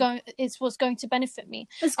what's going to benefit me.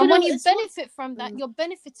 And when you benefit from that, you're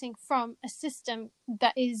benefiting from a system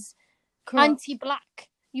that is anti-black.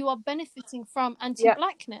 You are benefiting from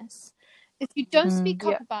anti-blackness. If you don't speak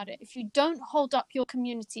up about it, if you don't hold up your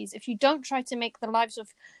communities, if you don't try to make the lives of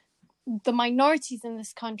the minorities in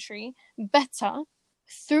this country better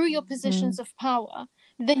through your positions of power,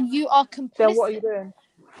 then you are Then what are you complicit. doing?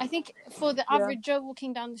 I think for the average Joe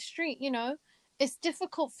walking down the street, you know, it's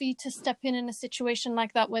difficult for you to step in a situation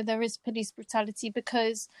like that where there is police brutality,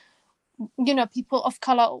 because, you know, people of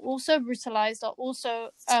color are also brutalized, are also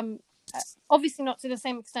obviously not to the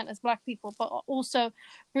same extent as black people, but are also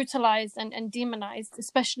brutalized and demonized,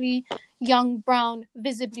 especially young, brown,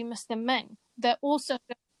 visibly Muslim men. They're also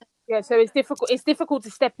Yeah, so it's difficult. It's difficult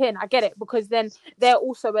to step in. I get it, because then they're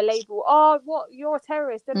also a label. Oh, what? You're a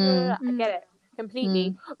terrorist. Da, da, da, da. I get it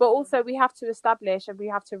completely. But also, we have to establish and we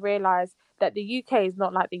have to realize that the UK is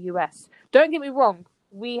not like the US. Don't get me wrong.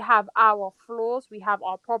 We have our flaws. We have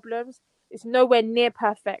our problems. It's nowhere near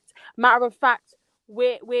perfect. Matter of fact,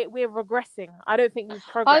 we're regressing. I don't think we've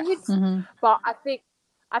I progressed. would But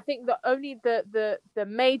I think the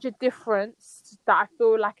major difference that I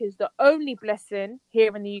feel like is the only blessing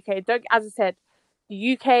here in the UK. Don't, as I said,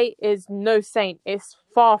 the UK is no saint. It's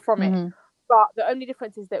far from it. But the only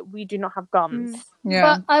difference is that we do not have guns.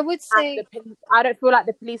 but I would say I don't feel like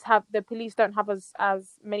the police don't have as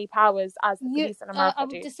many powers as the you police in America I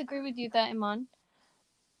would do. disagree with you there, Iman.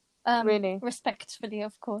 Really? Respectfully,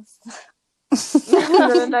 of course.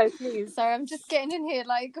 No, please. Sorry, I'm just getting in here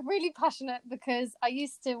like really passionate, because I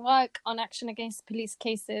used to work on action against police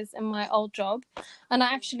cases in my old job, and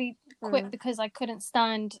I actually quit because I couldn't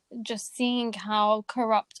stand just seeing how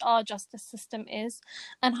corrupt our justice system is,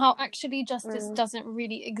 and how actually justice doesn't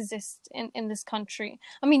really exist in this country.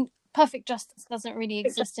 I mean, perfect justice doesn't really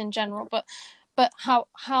exist in general, but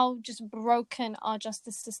how just broken our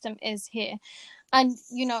justice system is here. And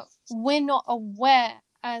you know, we're not aware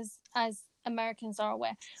as Americans are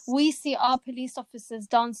aware. We see our police officers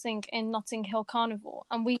dancing in Notting Hill Carnival,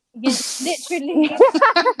 and we literally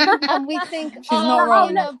and we think, not wrong.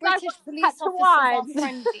 you know, British police officers are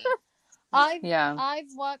friendly. I've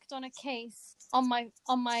worked on a case on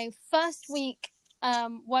my first week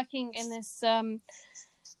working in this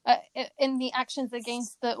in the actions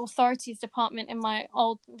against the authorities department in my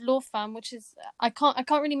old law firm, which is I can't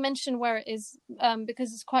really mention where it is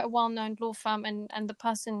because it's quite a well-known law firm, and the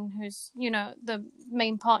person who's, you know, the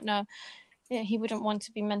main partner, he wouldn't want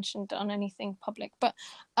to be mentioned on anything public. But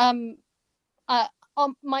on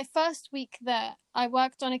my first week there, I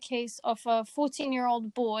worked on a case of a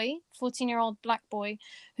 14-year-old black boy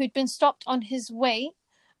who'd been stopped on his way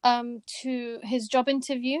to his job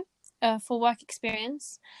interview for work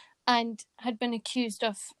experience, and had been accused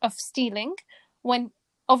of stealing, when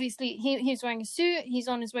obviously he's wearing a suit, he's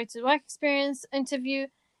on his way to the work experience interview.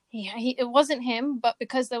 It wasn't him, but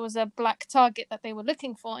because there was a black target that they were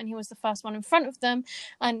looking for, and he was the first one in front of them,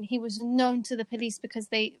 and he was known to the police because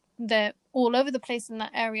they're all over the place in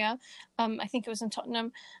that area. I think it was in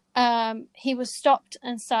Tottenham. He was stopped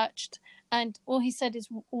and searched, and all he said is,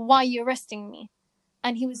 "Why are you arresting me?"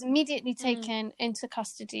 And he was immediately taken into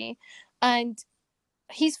custody. And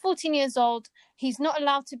he's 14 years old. He's not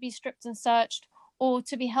allowed to be stripped and searched or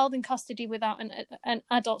to be held in custody without an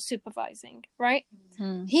adult supervising, right?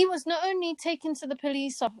 He was not only taken to the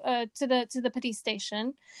police to the police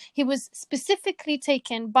station, he was specifically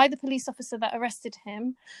taken by the police officer that arrested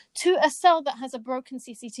him to a cell that has a broken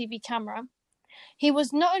CCTV camera. He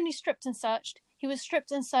was not only stripped and searched, he was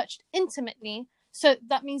stripped and searched intimately. So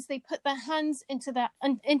that means they put their hands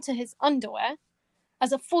into his underwear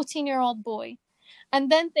as a 14-year-old boy,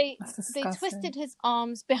 and then they twisted his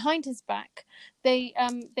arms behind his back. They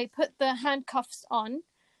put the handcuffs on.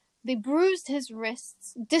 They bruised his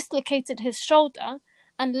wrists, dislocated his shoulder,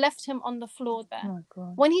 and left him on the floor there.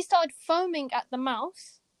 Oh, when he started foaming at the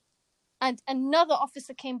mouth, and another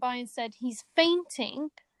officer came by and said he's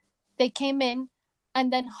fainting, they came in,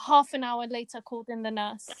 and then half an hour later called in the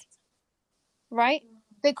nurse. Right?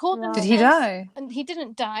 They called him. Did he die? And he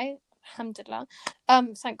didn't die. Alhamdulillah.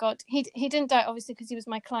 Thank God. He didn't die, obviously, because he was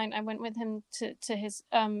my client. I went with him to his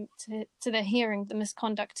to the hearing, the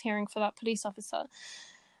misconduct hearing for that police officer.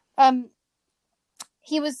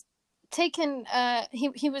 He was taken.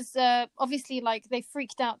 He was obviously, like, they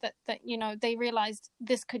freaked out that you know, they realized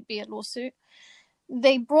this could be a lawsuit.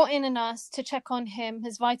 They brought in a nurse to check on him.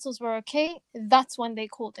 His vitals were okay. That's when they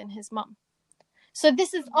called in his mum. So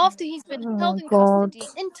this is after he's been held in custody,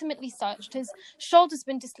 intimately searched, his shoulder's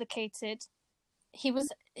been dislocated. He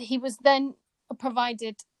was then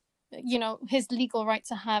provided, you know, his legal right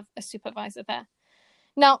to have a supervisor there.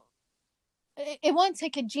 Now, it won't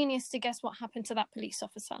take a genius to guess what happened to that police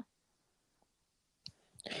officer.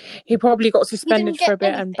 He probably got suspended for a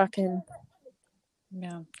bit and back in.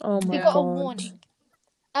 Yeah. Oh my God. He got a warning.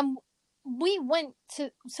 And we went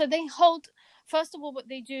to, so they hold, first of all, what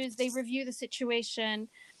they do is they review the situation.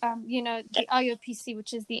 You know, the IOPC,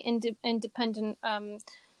 which is the independent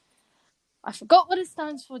I forgot what it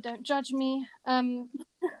stands for. Don't judge me.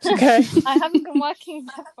 Okay. I haven't been working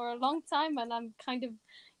there for a long time, and I'm kind of,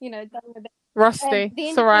 done with it. Rusty. The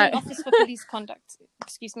It's Independent alright. Office for Police Conduct,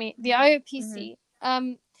 excuse me, the IOPC.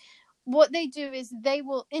 What they do is they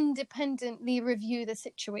will independently review the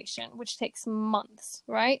situation, which takes months,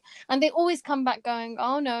 right? And they always come back going,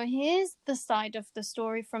 oh no, here's the side of the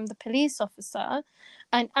story from the police officer,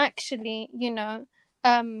 and actually,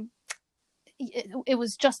 it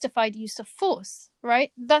was justified use of force,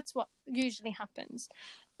 right? That's what usually happens.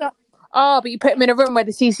 So, Oh, but you put them in a room where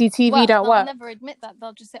the CCTV don't they'll work. never admit that.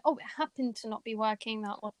 They'll just say, oh, it happened to not be working,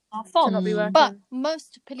 that was our To fault. not be working. But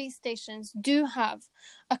most police stations do have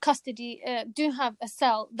a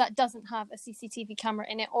cell that doesn't have a CCTV camera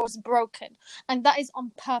in it, or is broken, and that is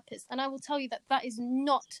on purpose. And I will tell you that is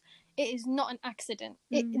not an accident.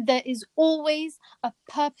 There is always a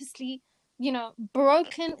purposely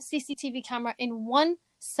broken CCTV camera in one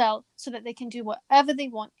cell, so that they can do whatever they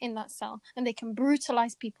want in that cell, and they can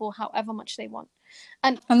brutalize people however much they want.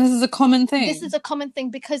 And this is a common thing. This is a common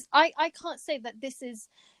thing, because I can't say that this is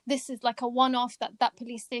like a one-off, that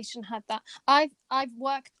police station had that. I've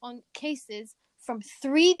worked on cases from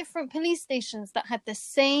 3 different police stations that had the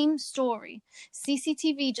same story.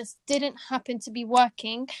 CCTV just didn't happen to be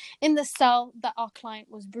working in the cell that our client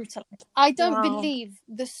was brutalized. I don't believe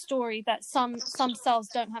the story that some cells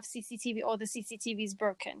don't have CCTV, or the CCTV is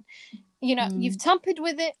broken. You've tampered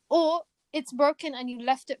with it, or it's broken and you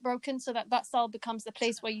left it broken so that cell becomes the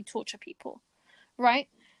place where you torture people, right?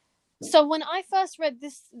 So when I first read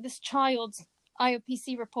this child's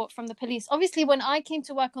IOPC report from the police, obviously when I came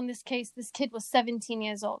to work on this case, this kid was 17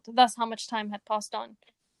 years old. That's how much time had passed on.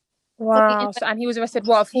 Wow. And he was arrested,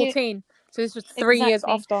 what, at 14? So this was 3 years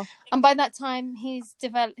after. And by that time, he's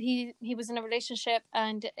developed. He was in a relationship,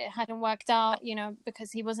 and it hadn't worked out.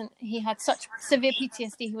 Because he had such severe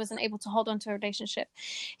PTSD, he wasn't able to hold on to a relationship.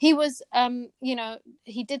 He was,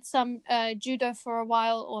 he did some judo for a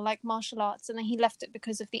while, or like martial arts, and then he left it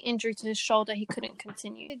because of the injury to his shoulder. He couldn't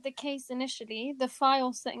continue. The case initially, the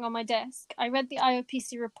file sitting on my desk, I read the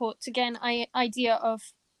IOPC report to get an idea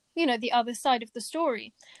of the other side of the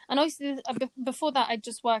story. And obviously before that, I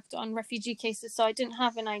just worked on refugee cases, so I didn't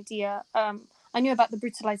have an idea. I knew about the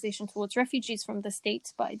brutalization towards refugees from the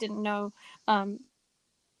States, but I didn't know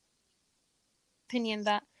opinion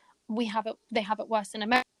that they have it worse in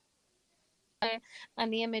America,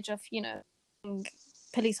 and the image of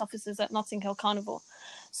police officers at Notting Hill Carnival.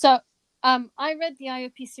 So I read the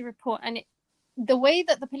IOPC report, and the way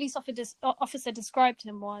that the police officer described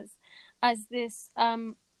him was as this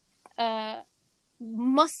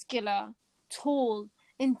muscular, tall,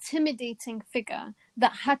 intimidating figure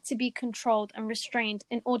that had to be controlled and restrained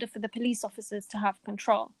in order for the police officers to have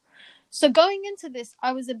control. So going into this,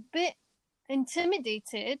 I was a bit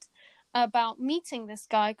intimidated about meeting this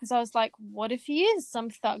guy, because I was like, what if he is some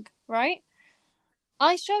thug, right?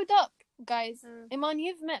 I showed up, guys. Iman,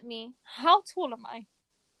 you've met me. How tall am I?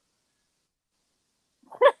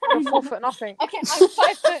 You're 4 foot nothing. Okay, I'm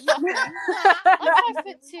 5 foot nothing. I'm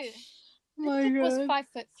 5'2". My This kid was God.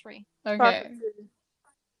 5'3". Okay.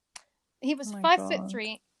 He was Oh my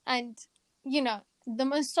 5'3", and the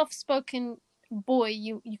most soft-spoken boy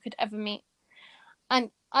you could ever meet.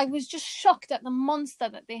 And I was just shocked at the monster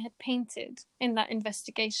that they had painted in that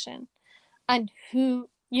investigation, and who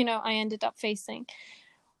I ended up facing.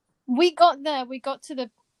 We got to the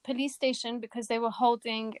police station because they were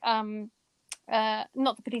holding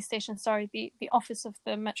not the police station, sorry, the office of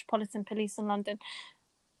the Metropolitan Police in London,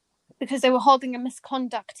 because they were holding a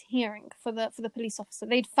misconduct hearing for the police officer.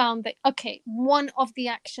 They'd found that, okay, one of the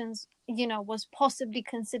actions, was possibly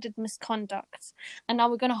considered misconduct. And now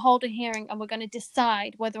we're going to hold a hearing, and we're going to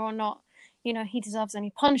decide whether or not, he deserves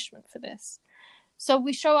any punishment for this. So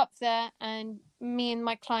we show up there, and me and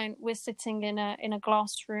my client, we're sitting in a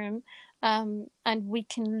glass room, and we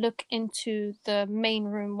can look into the main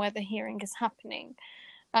room where the hearing is happening.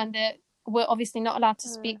 And we're obviously not allowed to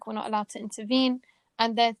speak. We're not allowed to intervene.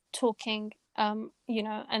 And they're talking, and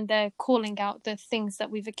they're calling out the things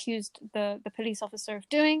that we've accused the police officer of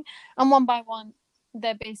doing. And one by one,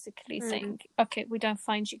 they're basically saying, okay, we don't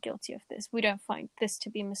find you guilty of this. We don't find this to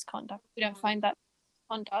be misconduct. We don't find that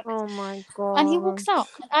misconduct. Oh my God. And he walks out.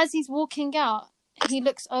 As he's walking out, he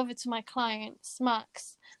looks over to my client,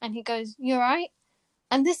 smacks, and he goes, "You all right?"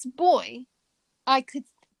 And this boy, I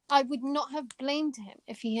would not have blamed him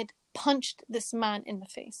if he had punched this man in the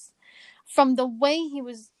face. From the way he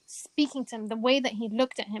was speaking to him, the way that he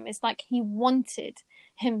looked at him, it's like he wanted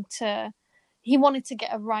to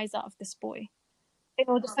get a rise out of this boy in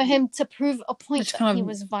order for him to prove a point that he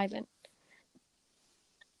was violent.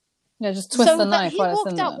 Yeah, just twist So the that knife he while it's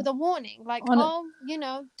walked in out there. with a warning, like, On it. oh, you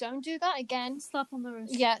know, don't do that again. Slap on the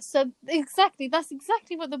wrist. Yeah, so exactly, that's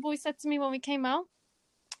exactly what the boy said to me when we came out.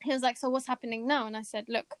 He was like, so what's happening now? And I said,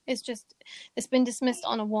 look, it's been dismissed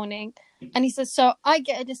on a warning. And he says, so I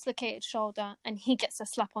get a dislocated shoulder and he gets a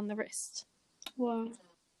slap on the wrist. Wow.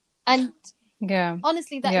 And Yeah.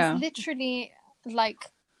 honestly, that Yeah. is literally like,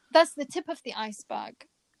 that's the tip of the iceberg.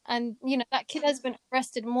 And, you know, that kid has been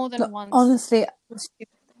arrested more than Look, once. honestly,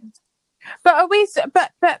 But are we?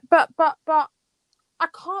 But I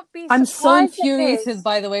can't be I'm so surprised at infuriated, this.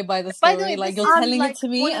 by the way, by the By the story. way, Like, this you're is telling like it to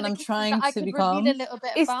me, one of and the I'm cases that trying I to could be reveal a calm. little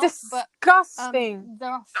bit It's about, but disgusting. there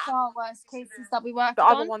are far worse cases that we worked The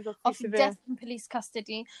other on ones are too of severe. death in police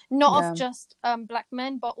custody, not Yeah. of just black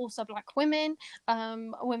men, but also black women,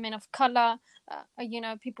 women of color, you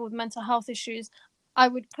know, people with mental health issues. I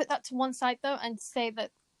would put that to one side though and say that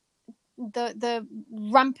the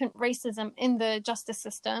rampant racism in the justice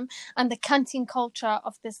system and the canteen culture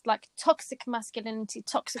of this like toxic masculinity,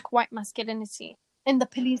 toxic white masculinity in the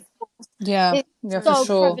police force Yeah. is Yeah, for so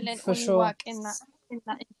sure. prevalent For when you sure. work in that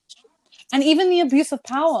industry. And even the abuse of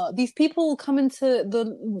power. These people come into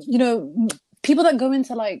you know, people that go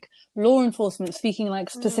into like law enforcement, speaking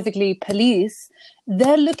like specifically police,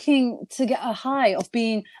 they're looking to get a high of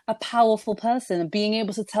being a powerful person and being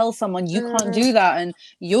able to tell someone you can't do that and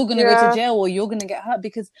you're going to go to Yeah. jail or you're going to get hurt.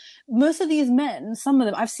 Because most of these men, some of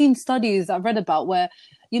them, I've seen studies I've read about where,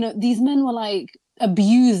 you know, these men were like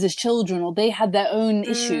abused as children or they had their own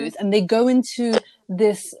issues and they go into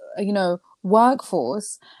this, you know,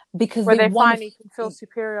 workforce because Where they they want finally can feel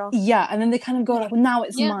superior. yeah, and then they kind of go like, well, now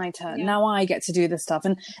it's Yeah. my turn. Yeah. Now I get to do this stuff.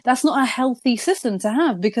 And that's not a healthy system to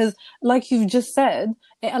have because, like you've just said,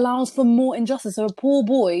 it allows for more injustice. So a poor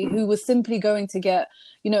boy who was simply going to get,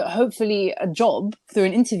 you know, hopefully a job through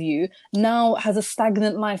an interview now has a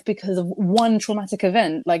stagnant life because of one traumatic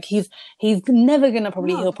event. Like he's never going to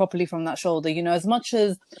probably heal properly from that shoulder. You know, as much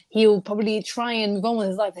as he'll probably try and move on with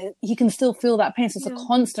his life, he can still feel that pain. So it's a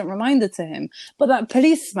constant reminder to him. But that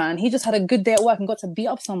policeman, he just had a good day at work and got to beat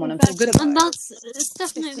up someone and feel good about And it. it's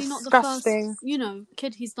definitely not the disgusting. first, you know,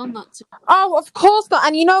 kid he's done that to. Oh, of course not.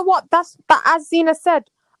 And you know what? That as Zena said,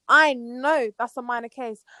 I know that's a minor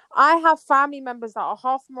case. I have family members that are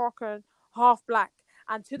half Moroccan, half black,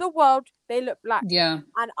 and to the world they look black. Yeah.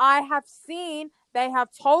 And I have seen they have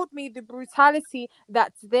told me the brutality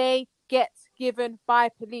that they get given by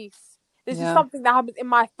police. This is something that happens in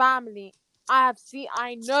my family. I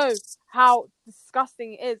know how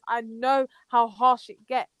disgusting it is. I know how harsh it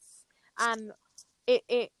gets. And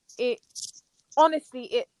it honestly,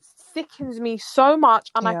 it sickens me so much,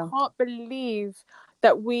 and I can't believe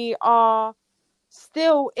that we are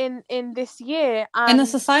still in this year and in a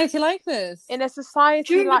society like this, in a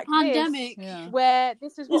society During like the pandemic, this, where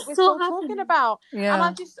this is what it's we're still still talking happening. about. Yeah. And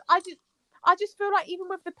I just feel like even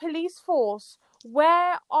with the police force,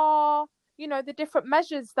 where are, you know, the different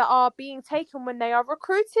measures that are being taken when they are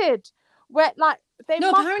recruited? Where like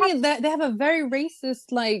apparently they have a very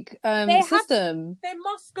racist like system. They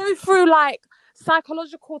must go through like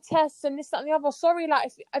psychological tests and this, that, and the other. Sorry, like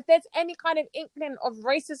if there's any kind of inkling of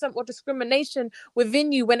racism or discrimination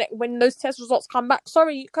within you when those test results come back,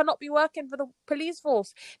 sorry, you cannot be working for the police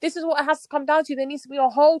force. This is what it has to come down to. There needs to be a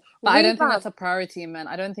whole But I don't think revamp. that's a priority, man.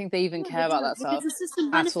 I don't think they even care about that stuff Because the system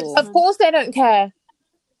at benefits all. Of course they don't care.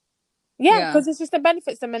 Yeah, Yeah. because the system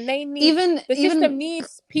benefits them, and they need the system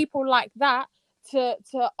needs people like that to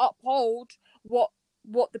uphold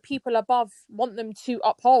what the people above want them to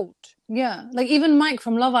uphold. Yeah, like even Mike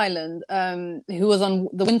from Love Island, who was on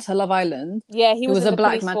the Winter Love Island. Yeah, he was a in the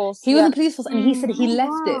black police man. force. He was in the police force, and he said he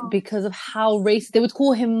left it because of how racist. They would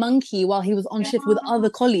call him monkey while he was on shift with other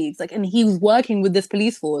colleagues, like, and he was working with this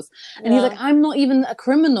police force. And he's like, I'm not even a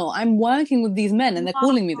criminal. I'm working with these men, and they're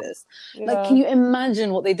calling me this. Like, can you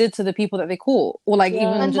imagine what they did to the people that they caught, or like even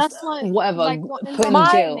And just that's why, whatever, like, what put in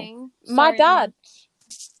jail? My dad.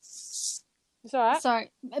 It's all right.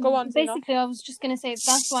 Sorry. Go on, Zena. Basically, I was just going to say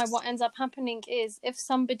that's why what ends up happening is if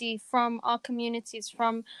somebody from our communities,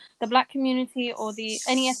 from the black community or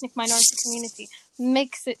any ethnic minority community,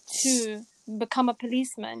 makes it to become a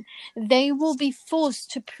policeman, they will be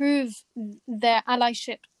forced to prove their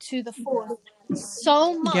allyship to the force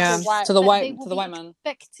so much to the white man,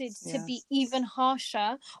 expected to be even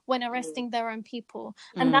harsher when arresting their own people,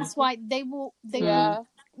 and that's why they will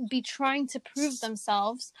be trying to prove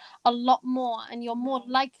themselves a lot more, and you're more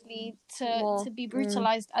likely to be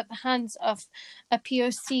brutalized at the hands of a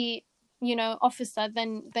POC officer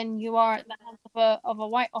than you are at the hands of a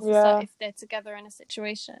white officer Yeah. if they're together in a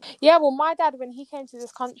situation. Yeah, well, my dad, when he came to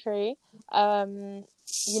this country,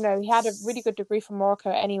 he had a really good degree from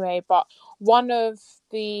Morocco anyway, but one of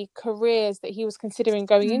the careers that he was considering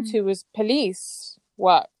going into was police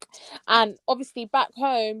work. And obviously back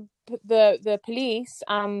home, the police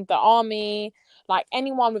and the army, like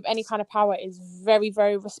anyone with any kind of power, is very,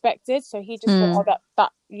 very respected. So he just thought,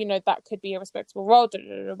 that could be a respectable role,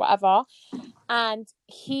 whatever. And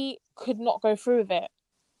he could not go through with it.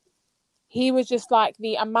 He was just like,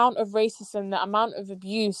 the amount of racism, the amount of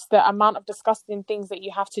abuse, the amount of disgusting things that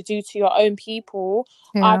you have to do to your own people,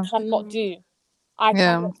 I cannot do. I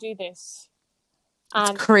cannot do this.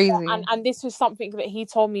 And It's crazy. and this was something that he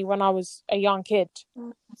told me when I was a young kid.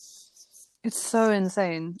 It's so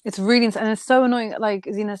insane. It's really insane. And it's so annoying, like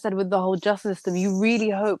Zena said, with the whole justice system. You really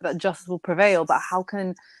hope that justice will prevail, but how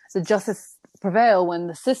can the justice prevail when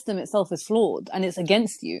the system itself is flawed and it's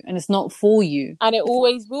against you and it's not for you? And it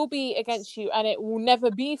always will be against you, and it will never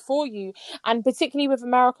be for you. And particularly with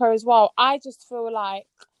America as well, I just feel like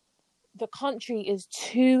the country is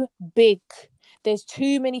too big. There's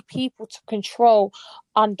too many people to control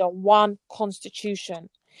under one constitution.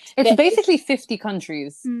 It's basically 50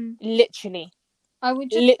 countries. Literally. I would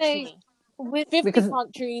just say with 50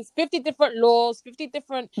 countries, 50 different laws, 50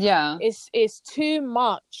 different... Yeah. It's too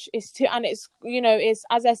much. And it's, it's,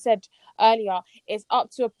 as I said earlier, it's up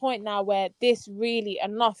to a point now where this really,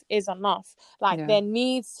 enough is enough. Like, there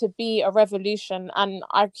needs to be a revolution. And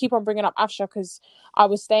I keep on bringing up Afsha because I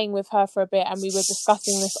was staying with her for a bit and we were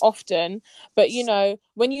discussing this often. But,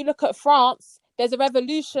 when you look at France, there's a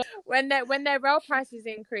revolution. When their rail prices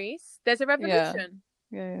increase, there's a revolution.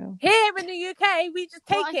 Yeah. Here in the UK, we just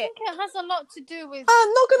take it. I think it has a lot to do with... I'm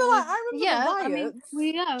not gonna lie, I remember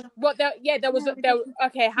the riots.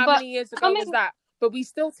 Okay, how many years ago was that? But we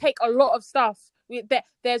still take a lot of stuff.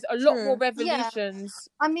 There's a lot more revolutions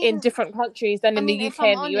in different countries than in the UK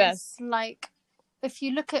and the US. Like, if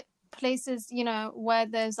you look at places, where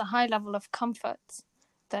there's a high level of comfort,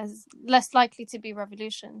 there's less likely to be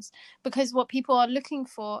revolutions, because what people are looking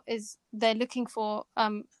for is they're looking for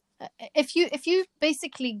if you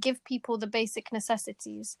basically give people the basic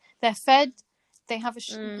necessities, they're fed, they have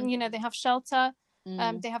they have shelter,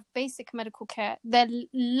 they have basic medical care, they're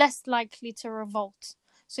less likely to revolt.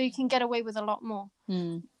 So you can get away with a lot more.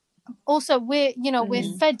 Also, we're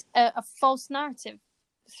fed a false narrative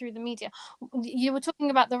through the media. You were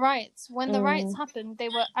talking about the riots. When the riots happened, they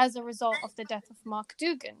were as a result of the death of Mark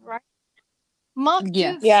Dugan, right? Mark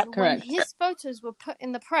Dugan, when his photos were put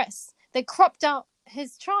in the press, they cropped out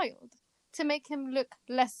his child to make him look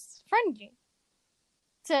less friendly,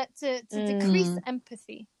 to decrease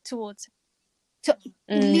empathy towards him, to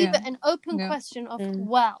leave it an open question of,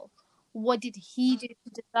 well, what did he do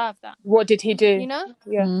to deserve that? What did he do? To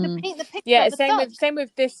paint the picture. Same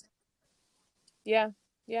with this.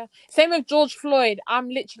 Same with George Floyd. I'm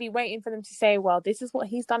literally waiting for them to say, well, this is what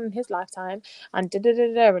he's done in his lifetime, and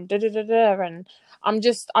and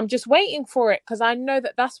I'm just waiting for it, because I know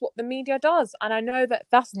that that's what the media does, and I know that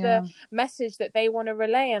that's the message that they want to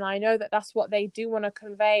relay, and I know that that's what they do want to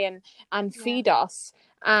convey and feed us,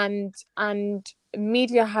 and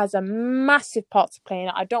media has a massive part to play in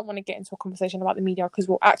it. I don't want to get into a conversation about the media because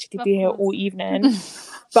we'll actually be here all evening,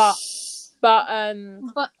 but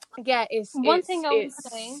yeah, it's one thing I would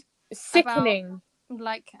say sickening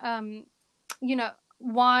about,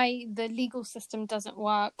 why the legal system doesn't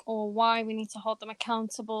work, or why we need to hold them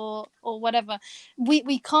accountable, or whatever.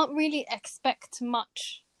 We can't really expect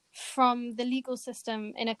much from the legal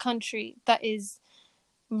system in a country that is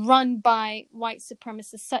run by white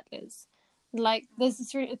supremacist settlers. Like, there's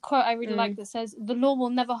this quote I really like that says, the law will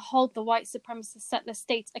never hold the white supremacist settler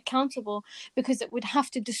state accountable because it would have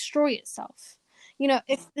to destroy itself.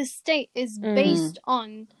 If the state is based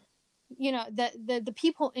on, the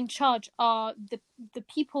people in charge are the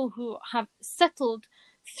people who have settled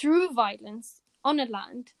through violence on a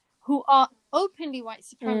land, who are openly white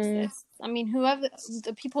supremacists. I mean, whoever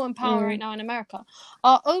the people in power right now in America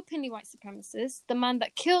are openly white supremacists. The man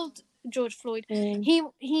that killed George Floyd, he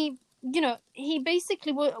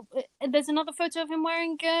basically there's another photo of him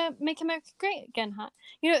wearing "Make America Great Again" hat.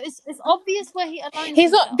 It's obvious where he aligns.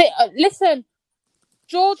 He's not. Listen,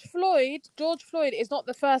 George Floyd is not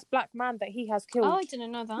the first black man that he has killed. Oh, I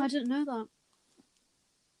didn't know that.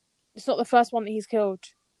 It's not the first one that he's killed.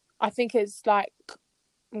 I think it's like,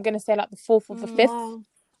 I'm gonna say, like the fourth or the fifth. Wow.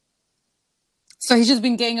 So he's just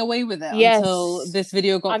been getting away with it until this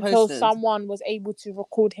video got posted. Until someone was able to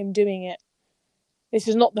record him doing it. This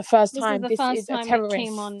is not the first time. This is a terrorist. It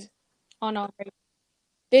came on our radio.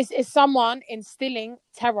 This is someone instilling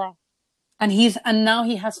terror. And now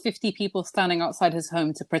he has 50 people standing outside his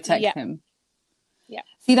home to protect Yeah. him. Yeah.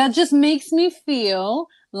 See, that just makes me feel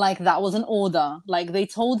like that was an order. Like they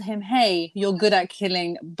told him, hey, you're good at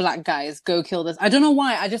killing black guys. Go kill this. I don't know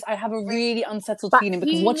why. I have a really unsettled feeling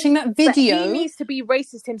because watching that video. He needs to be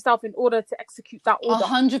racist himself in order to execute that order.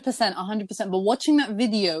 100%. But watching that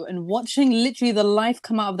video and watching literally the life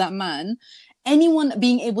come out of that man, anyone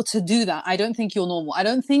being able to do that, I don't think you're normal. I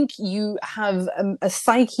don't think you have a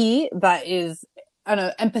psyche that is, I don't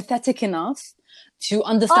know, empathetic enough to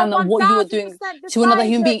understand that what you are doing to another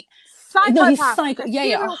human being. No, he's psycho.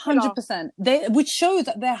 Yeah, 100%. Which shows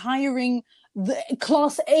that they're hiring the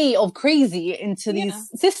class A of crazy into these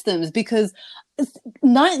systems, because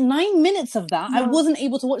 9 minutes of that, I wasn't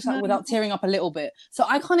able to watch that without tearing up a little bit. So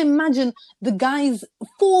I can't imagine the guys,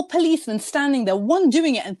 4 policemen standing there, 1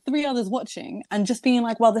 doing it and 3 others watching, and just being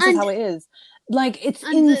like, well, this is how it is. Like, it's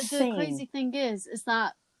insane. The crazy thing is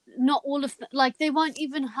that not all of like, they weren't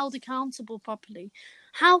even held accountable properly.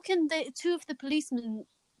 How can 2 of the policemen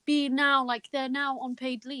be now, like, they're now on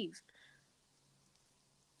paid leave?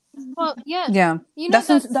 Well, yeah. You know,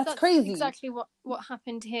 that's crazy. Exactly what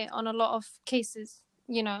happened here on a lot of cases,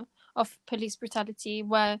 you know, of police brutality,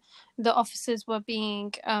 where the officers were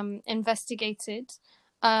being investigated.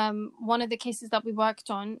 One of the cases that we worked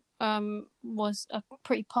on was a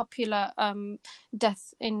pretty popular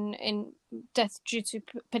death due to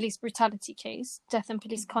police brutality case, death and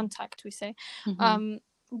police contact, we say.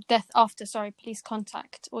 Death after police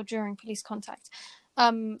contact or during police contact.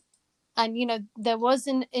 And, you know, there was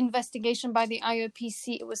an investigation by the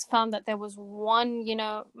IOPC. It was found that there was 1, you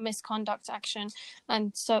know, misconduct action.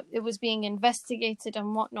 And so it was being investigated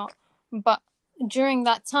and whatnot. But during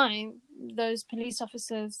that time, those police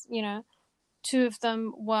officers, you know, 2 of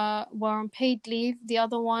them were on paid leave. The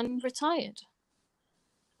other 1 retired.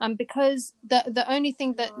 And because the only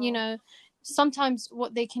thing that, you know, sometimes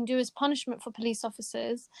what they can do as punishment for police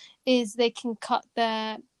officers is they can cut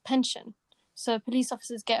their pension. So police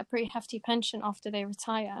officers get a pretty hefty pension after they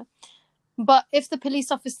retire. But if the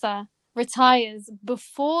police officer retires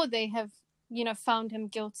before they have, you know, found him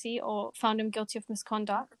guilty of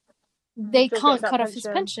misconduct, they can't cut off his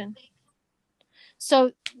pension.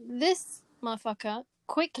 So this motherfucker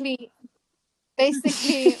quickly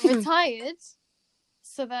basically retired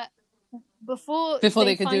so that before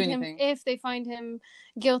they could do anything, if they find him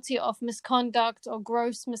guilty of misconduct or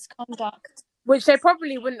gross misconduct, which they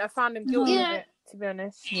probably wouldn't have found him guilty of it, to be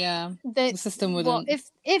honest. Yeah, the system wouldn't. Well,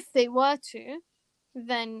 if they were to,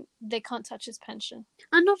 then they can't touch his pension.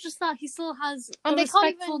 And not just that, he still has a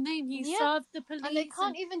respectful name. He served the police, and they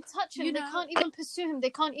can't even touch him. They can't even pursue him.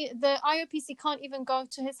 They can't. The IOPC can't even go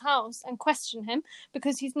to his house and question him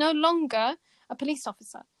because he's no longer a police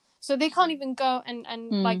officer. So they can't even go and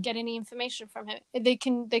like get any information from him. They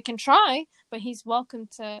can try, but he's welcome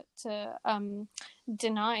to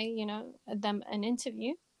deny, you know, them an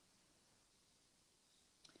interview.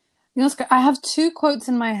 You know, I have 2 quotes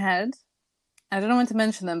in my head. I don't know when to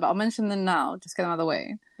mention them, but I'll mention them now. Just get them out of the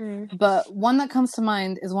way. But one that comes to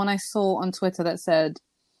mind is one I saw on Twitter that said,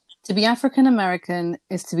 "To be African American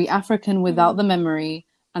is to be African without the memory,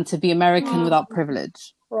 and to be American without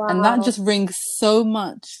privilege." Wow. And that just rings so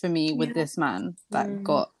much for me with this man that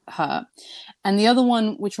got hurt. And the other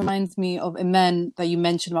one, which reminds me of Imen, that you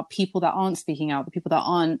mentioned about people that aren't speaking out, the people that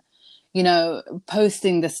aren't, you know,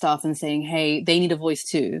 posting this stuff and saying, hey, they need a voice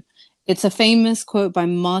too. It's a famous quote by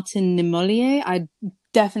Martin Niemöller. I'm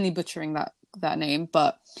definitely butchering that name,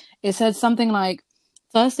 but it said something like,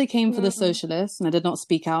 "First they came for the socialists and I did not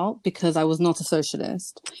speak out because I was not a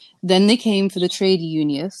socialist. Then they came for the trade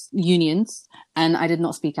unions and I did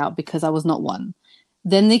not speak out because I was not one.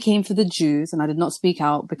 Then they came for the Jews and I did not speak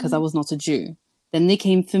out because I was not a Jew. Then they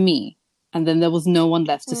came for me and then there was no one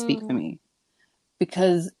left to speak for me."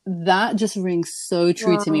 Because that just rings so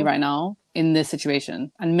true to me right now in this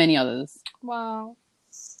situation and many others. Wow.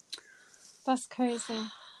 That's crazy.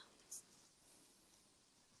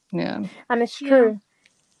 Yeah. And it's true.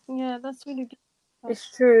 Yeah, that's really good.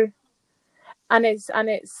 It's true. And it's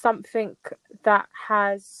something that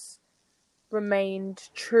has remained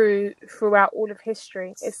true throughout all of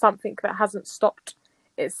history. It's something that hasn't stopped.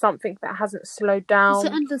 It's something that hasn't slowed down. It's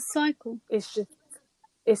an endless cycle. It's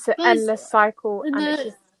an endless cycle, and it's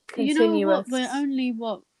just continuous. You know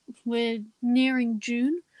what? We're nearing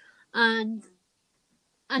June, and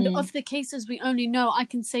of the cases we only know, I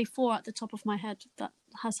can say 4 at the top of my head that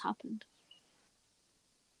has happened.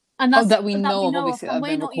 And that's that we know of, obviously, that have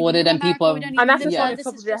been recorded and people have... And that's just on the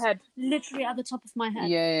top of your head. Literally at the top of my head.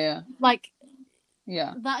 Yeah. Like,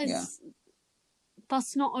 yeah. That is...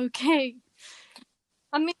 That's not okay.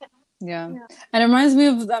 I mean, Yeah. And it reminds me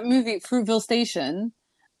of that movie, Fruitvale Station,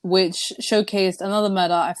 which showcased another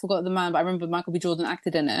murder. I forgot the man, but I remember Michael B. Jordan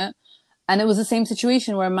acted in it. And it was the same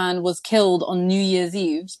situation where a man was killed on New Year's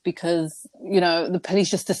Eve because, the police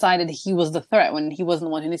just decided he was the threat when he wasn't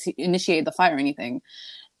the one who initiated the fight or anything.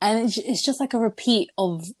 And it's just like a repeat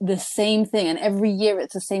of the same thing. And every year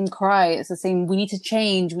it's the same cry. It's the same, we need to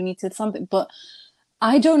change, we need to something. But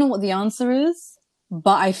I don't know what the answer is,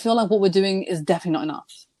 but I feel like what we're doing is definitely not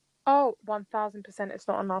enough. Oh, 1000% it's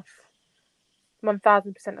not enough.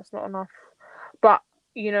 1000% it's not enough. But,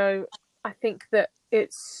 I think that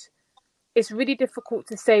it's really difficult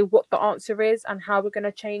to say what the answer is and how we're going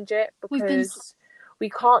to change it, because we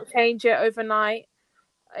can't change it overnight.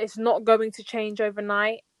 It's not going to change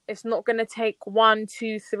overnight. It's not going to take 1,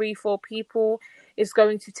 2, 3, 4 people. It's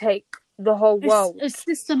going to take the whole world. It's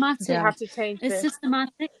systematic. We have to change this. It's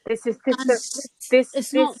systematic. It's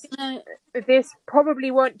not gonna... This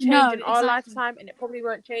probably won't change in our exactly. lifetime, and it probably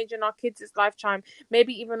won't change in our kids' lifetime,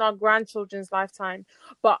 maybe even our grandchildren's lifetime.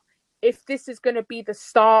 But if this is going to be the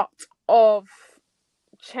start of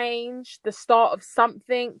change, the start of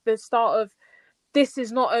something, the start of this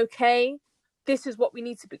is not okay, this is what we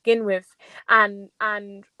need to begin with. And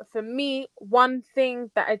for me, one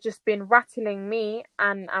thing that has just been rattling me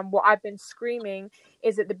and what I've been screaming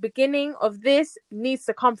is that the beginning of this needs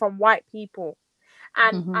to come from white people.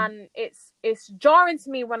 And it's jarring to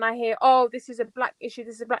me when I hear, oh, this is a black issue,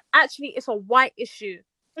 this is a black. Actually, it's a white issue.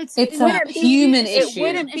 It's a human issue.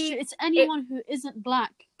 It's anyone who isn't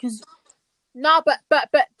black. Because no, but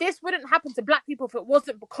this wouldn't happen to black people if it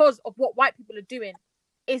wasn't because of what white people are doing.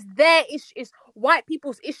 It's their issue. It's white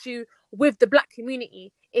people's issue with the black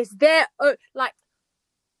community. It's their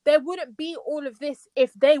there wouldn't be all of this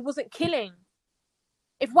if they wasn't killing.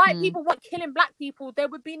 If white people weren't killing black people, there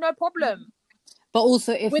would be no problem. But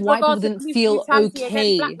also, if white people didn't feel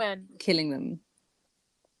okay killing them,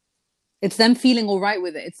 it's them feeling all right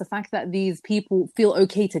with it. It's the fact that these people feel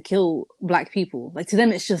okay to kill black people. Like, to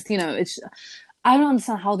them, it's just, I don't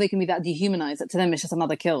understand how they can be that dehumanized. That to them, it's just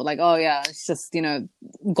another kill. Like, oh yeah, it's just,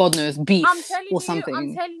 God knows, beef or something.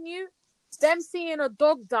 I'm telling you, them seeing a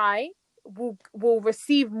dog die will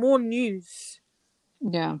receive more news.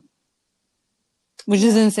 Yeah. Which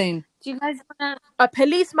is insane. Do you guys wanna... A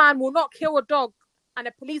policeman will not kill a dog, and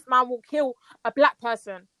a policeman will kill a black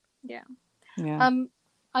person. Yeah. Yeah.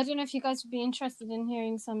 I don't know if you guys would be interested in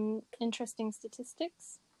hearing some interesting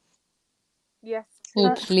statistics. Yes.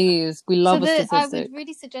 Oh, please. We love a statistic. I would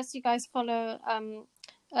really suggest you guys follow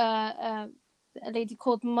a lady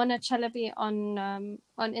called Mona Chalabi on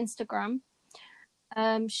Instagram.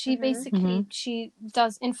 She basically she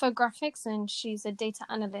does infographics, and she's a data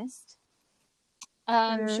analyst.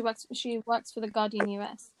 She works for the Guardian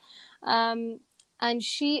US. And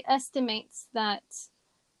she estimates that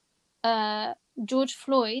George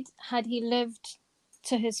Floyd, had he lived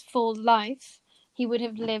to his full life, he would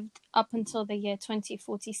have lived up until the year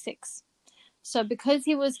 2046. So because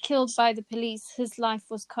he was killed by the police, his life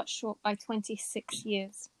was cut short by 26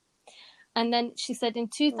 years. And then she said in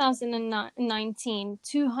 2019,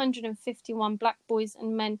 251 black boys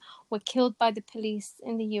and men were killed by the police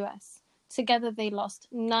in the US. Together they lost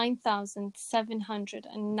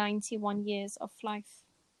 9,791 years of life.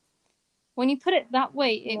 When you put it that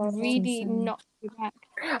way, it really knocks you back.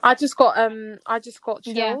 I just got chills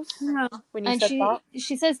when you said that.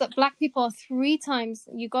 She says that black people are 3 times.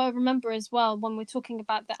 You gotta remember as well, when we're talking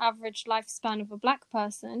about the average lifespan of a black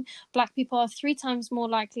person, black people are 3 times more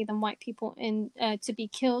likely than white people to be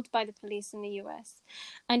killed by the police in the US,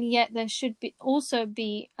 and yet there should also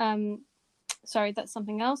be sorry, that's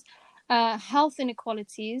something else. Health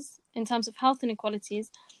inequalities. In terms of health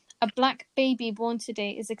inequalities, a black baby born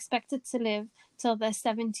today is expected to live till they're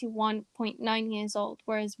 71.9 years old,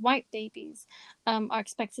 whereas white babies are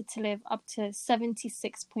expected to live up to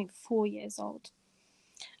 76.4 years old.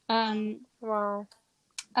 Wow.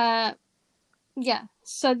 Yeah,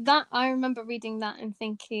 so that, I remember reading that and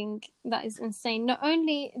thinking that is insane. Not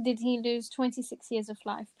only did he lose 26 years of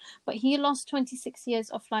life, but he lost 26 years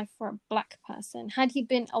of life for a black person. Had he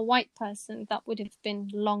been a white person, that would have been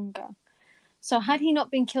longer. So had he not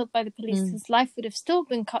been killed by the police, his life would have still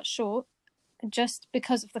been cut short, just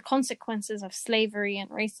because of the consequences of slavery and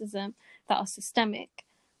racism that are systemic.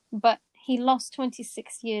 But he lost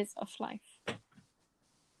 26 years of life.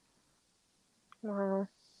 Wow.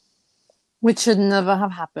 Which should never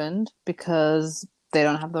have happened, because they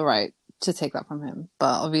don't have the right to take that from him.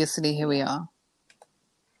 But obviously, here we are.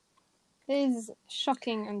 It is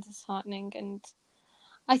shocking and disheartening. And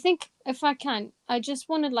I think, if I can, I just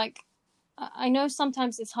want to, I know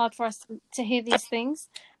sometimes it's hard for us to hear these things.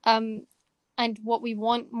 And And what we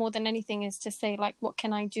want more than anything is to say, like, what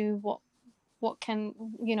can I do? What can,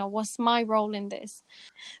 what's my role in this?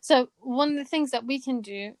 So one of the things that we can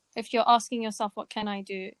do, if you're asking yourself, what can I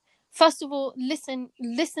do? First of all, listen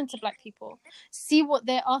to Black people. See what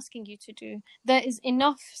they're asking you to do. There is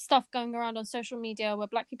enough stuff going around on social media where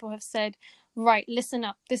Black people have said, right, listen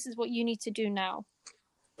up. This is what you need to do now.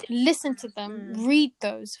 Listen to them, read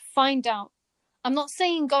those, find out. I'm not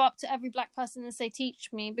saying go up to every Black person and say, teach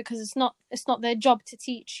me, because it's not their job to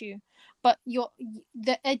teach you. But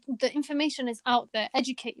the information is out there.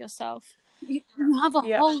 Educate yourself. You have a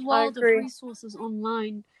whole world of resources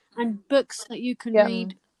online and books that you can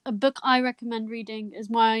read. A book I recommend reading is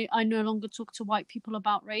Why I No Longer Talk to White People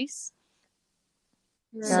About Race.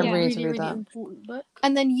 It's a really, really important book.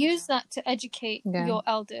 And then use that to educate your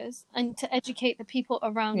elders and to educate the people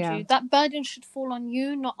around you. That burden should fall on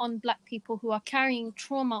you, not on Black people who are carrying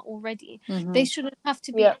trauma already. They shouldn't have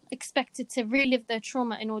to be expected to relive their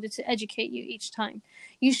trauma in order to educate you each time.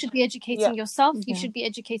 You should be educating yourself. You should be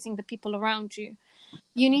educating the people around you.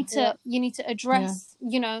 You need to address,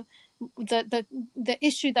 the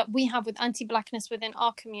issue that we have with anti-Blackness within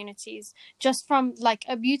our communities, just from like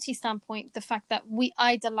a beauty standpoint, the fact that we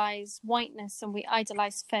idolize whiteness and we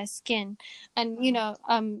idolize fair skin, and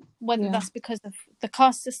whether that's because of the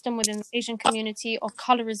caste system within the Asian community or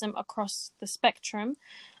colorism across the spectrum,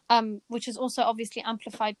 which is also obviously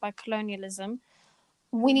amplified by colonialism.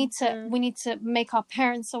 We need to make our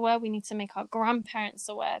parents aware. We need to make our grandparents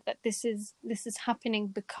aware that this is happening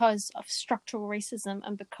because of structural racism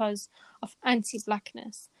and because of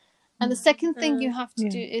anti-Blackness. And the second thing you have to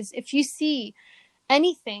do is, if you see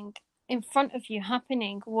anything in front of you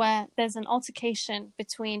happening where there's an altercation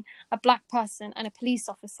between a Black person and a police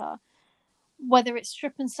officer, whether it's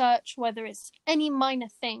strip and search, whether it's any minor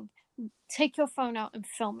thing, take your phone out and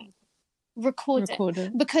film it. Record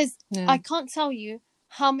it. Because I can't tell you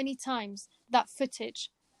how many times that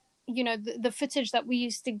footage, the footage that we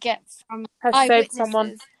used to get from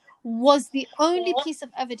eyewitnesses was the only piece of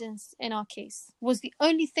evidence in our case, was the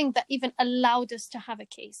only thing that even allowed us to have a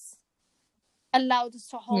case, allowed us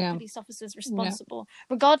to hold police officers responsible,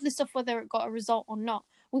 regardless of whether it got a result or not.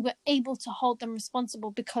 We were able to hold them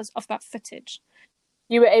responsible because of that footage.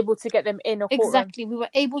 You were able to get them in a courtroom. Exactly. We were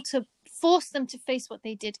able to force them to face what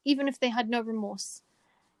they did, even if they had no remorse.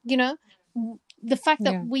 The fact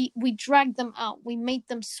that we dragged them out, we made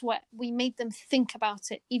them sweat, we made them think about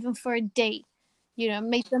it, even for a day,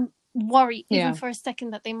 made them worry, even for a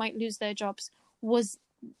second, that they might lose their jobs,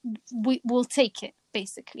 we'll take it,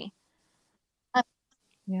 basically.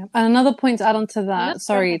 And another point to add on to that,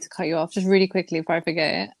 sorry to cut you off, just really quickly before I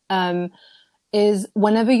forget it, is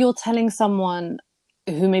whenever you're telling someone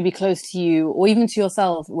who may be close to you, or even to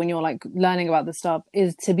yourself, when you're like learning about this stuff,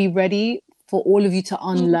 is to be ready for all of you to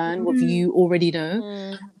unlearn what you already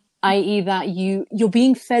know, i.e. that you're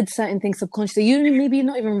being fed certain things subconsciously. You maybe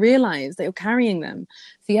not even realize that you're carrying them.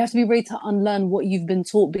 So you have to be ready to unlearn what you've been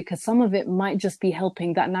taught, because some of it might just be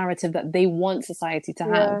helping that narrative that they want society to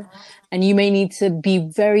have. And you may need to be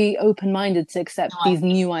very open-minded to accept these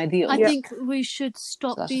new ideals. I think we should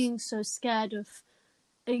stop being so scared of,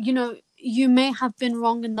 you may have been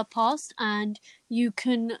wrong in the past, and you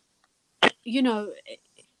can,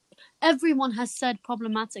 everyone has said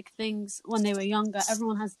problematic things when they were younger.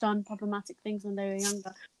 Everyone has done problematic things when they were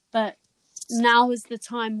younger. But now is the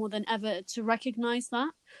time more than ever to recognize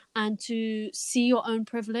that and to see your own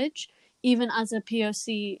privilege, even as a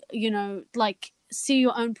POC, see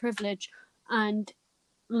your own privilege and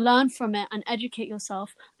learn from it and educate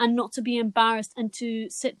yourself, and not to be embarrassed, and to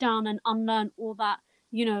sit down and unlearn all that,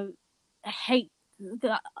 hate,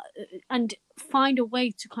 that, and find a way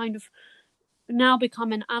to kind of now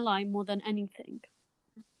become an ally more than anything.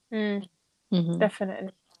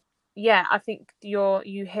 Definitely. Yeah, I think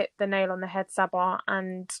you hit the nail on the head, Sabah,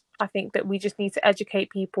 and I think that we just need to educate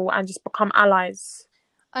people and just become allies.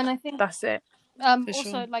 And I think that's it.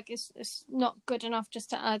 Also, like, it's not good enough just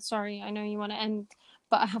to add, sorry, I know you want to end,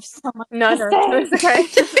 but I have so much no, it's okay.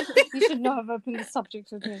 You should not have opened the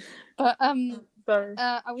subject with me. But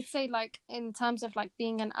I would say, like, in terms of like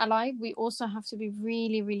being an ally, we also have to be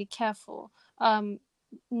really, really careful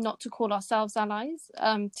not to call ourselves allies.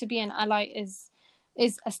 To be an ally is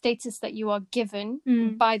a status that you are given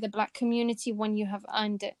by the Black community when you have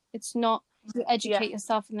earned it. It's not you educate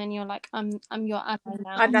yourself and then you're like, I'm your ally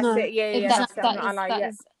now. And that's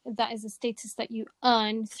it. That is a status that you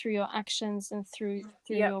earn through your actions and through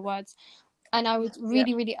your words. And I would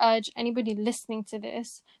really, really urge anybody listening to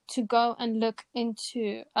this to go and look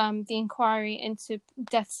into the inquiry into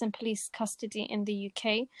deaths in police custody in the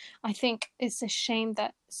UK. I think it's a shame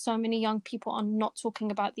that so many young people are not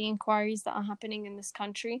talking about the inquiries that are happening in this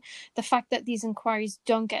country. The fact that these inquiries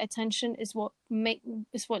don't get attention is what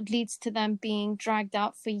leads to them being dragged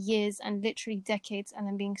out for years and literally decades, and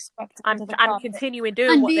then being swept under the and carpet. continuing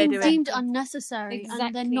doing And what they're being doing. deemed unnecessary,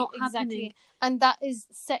 and they're not happening. And that is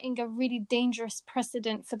setting a really dangerous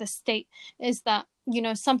precedent for the state, is that, you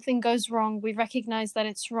know, something goes wrong, we recognize that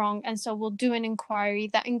it's wrong, and so we'll do an inquiry.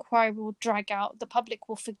 That inquiry will drag out, the public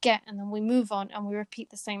will forget, and then we move on and we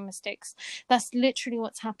repeat the same mistakes. That's literally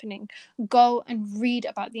what's happening. Go and read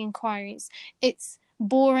about the inquiries. It's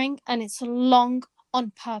boring and it's long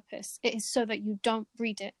on purpose. It is so that you don't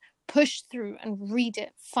read it. Push through and read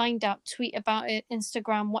it, find out, tweet about it,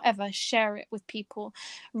 Instagram, whatever, share it with people.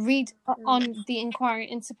 Read on the inquiry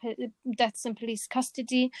into deaths in police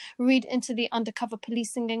custody, read into the undercover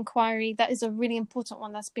policing inquiry. That is a really important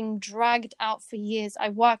one that's being dragged out for years. I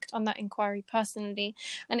worked on that inquiry personally,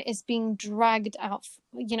 and it is being dragged out.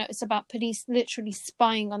 You know, it's about police literally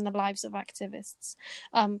spying on the lives of activists,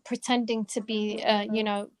 pretending to be, you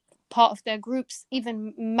know, part of their groups,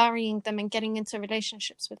 even marrying them and getting into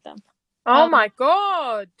relationships with them. Oh my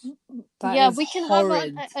God. We can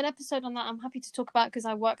horrid. have an episode on that. I'm happy to talk about, because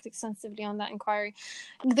I worked extensively on that inquiry.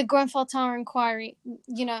 The Grenfell Tower inquiry,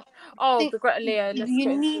 you know. Leah,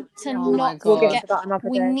 you need to Oh my not God. We'll get into that another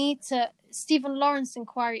we day. need to Stephen Lawrence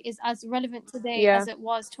inquiry is as relevant today as it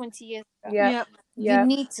was 20 years ago. You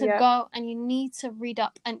need to go and you need to read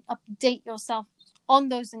up and update yourself on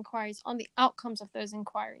those inquiries, on the outcomes of those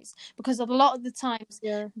inquiries, because a lot of the times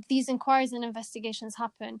these inquiries and investigations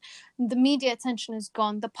happen, the media attention is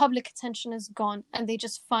gone, the public attention is gone, and they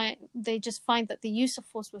just find that the use of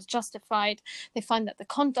force was justified, they find that the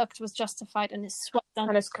conduct was justified, and it's swept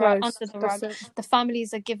under the rug. The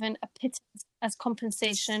families are given a pittance as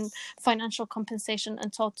compensation, financial compensation,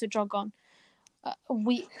 and told to jog on.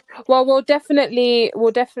 We'll definitely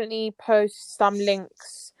post some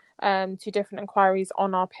links to different inquiries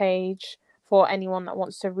on our page for anyone that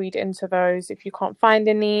wants to read into those if you can't find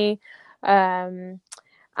any. And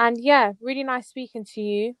yeah, really nice speaking to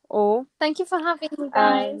you all. Thank you for having me,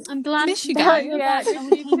 guys. I'm glad miss you guys.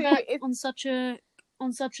 back on such an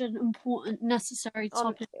important, necessary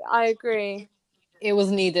topic. I agree. It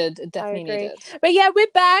was needed. Definitely needed. But yeah, we're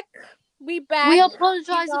back. We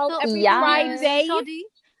apologize every Friday. shoddy.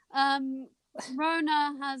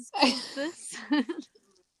 Rona has caused this.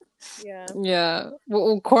 Yeah, we're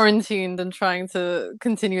all quarantined and trying to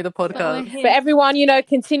continue the podcast. But everyone, you know,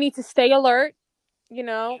 continue to stay alert. You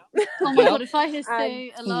know. Oh my God! If I hear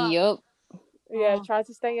stay alert. Yeah, try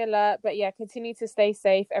to stay alert. But yeah, continue to stay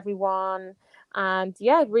safe, everyone. And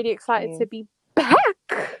yeah, really excited to be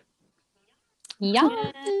back. Yeah.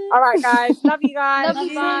 All right, guys. Love you guys. Love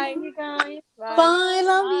you. Bye. You guys. Bye.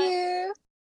 Love you.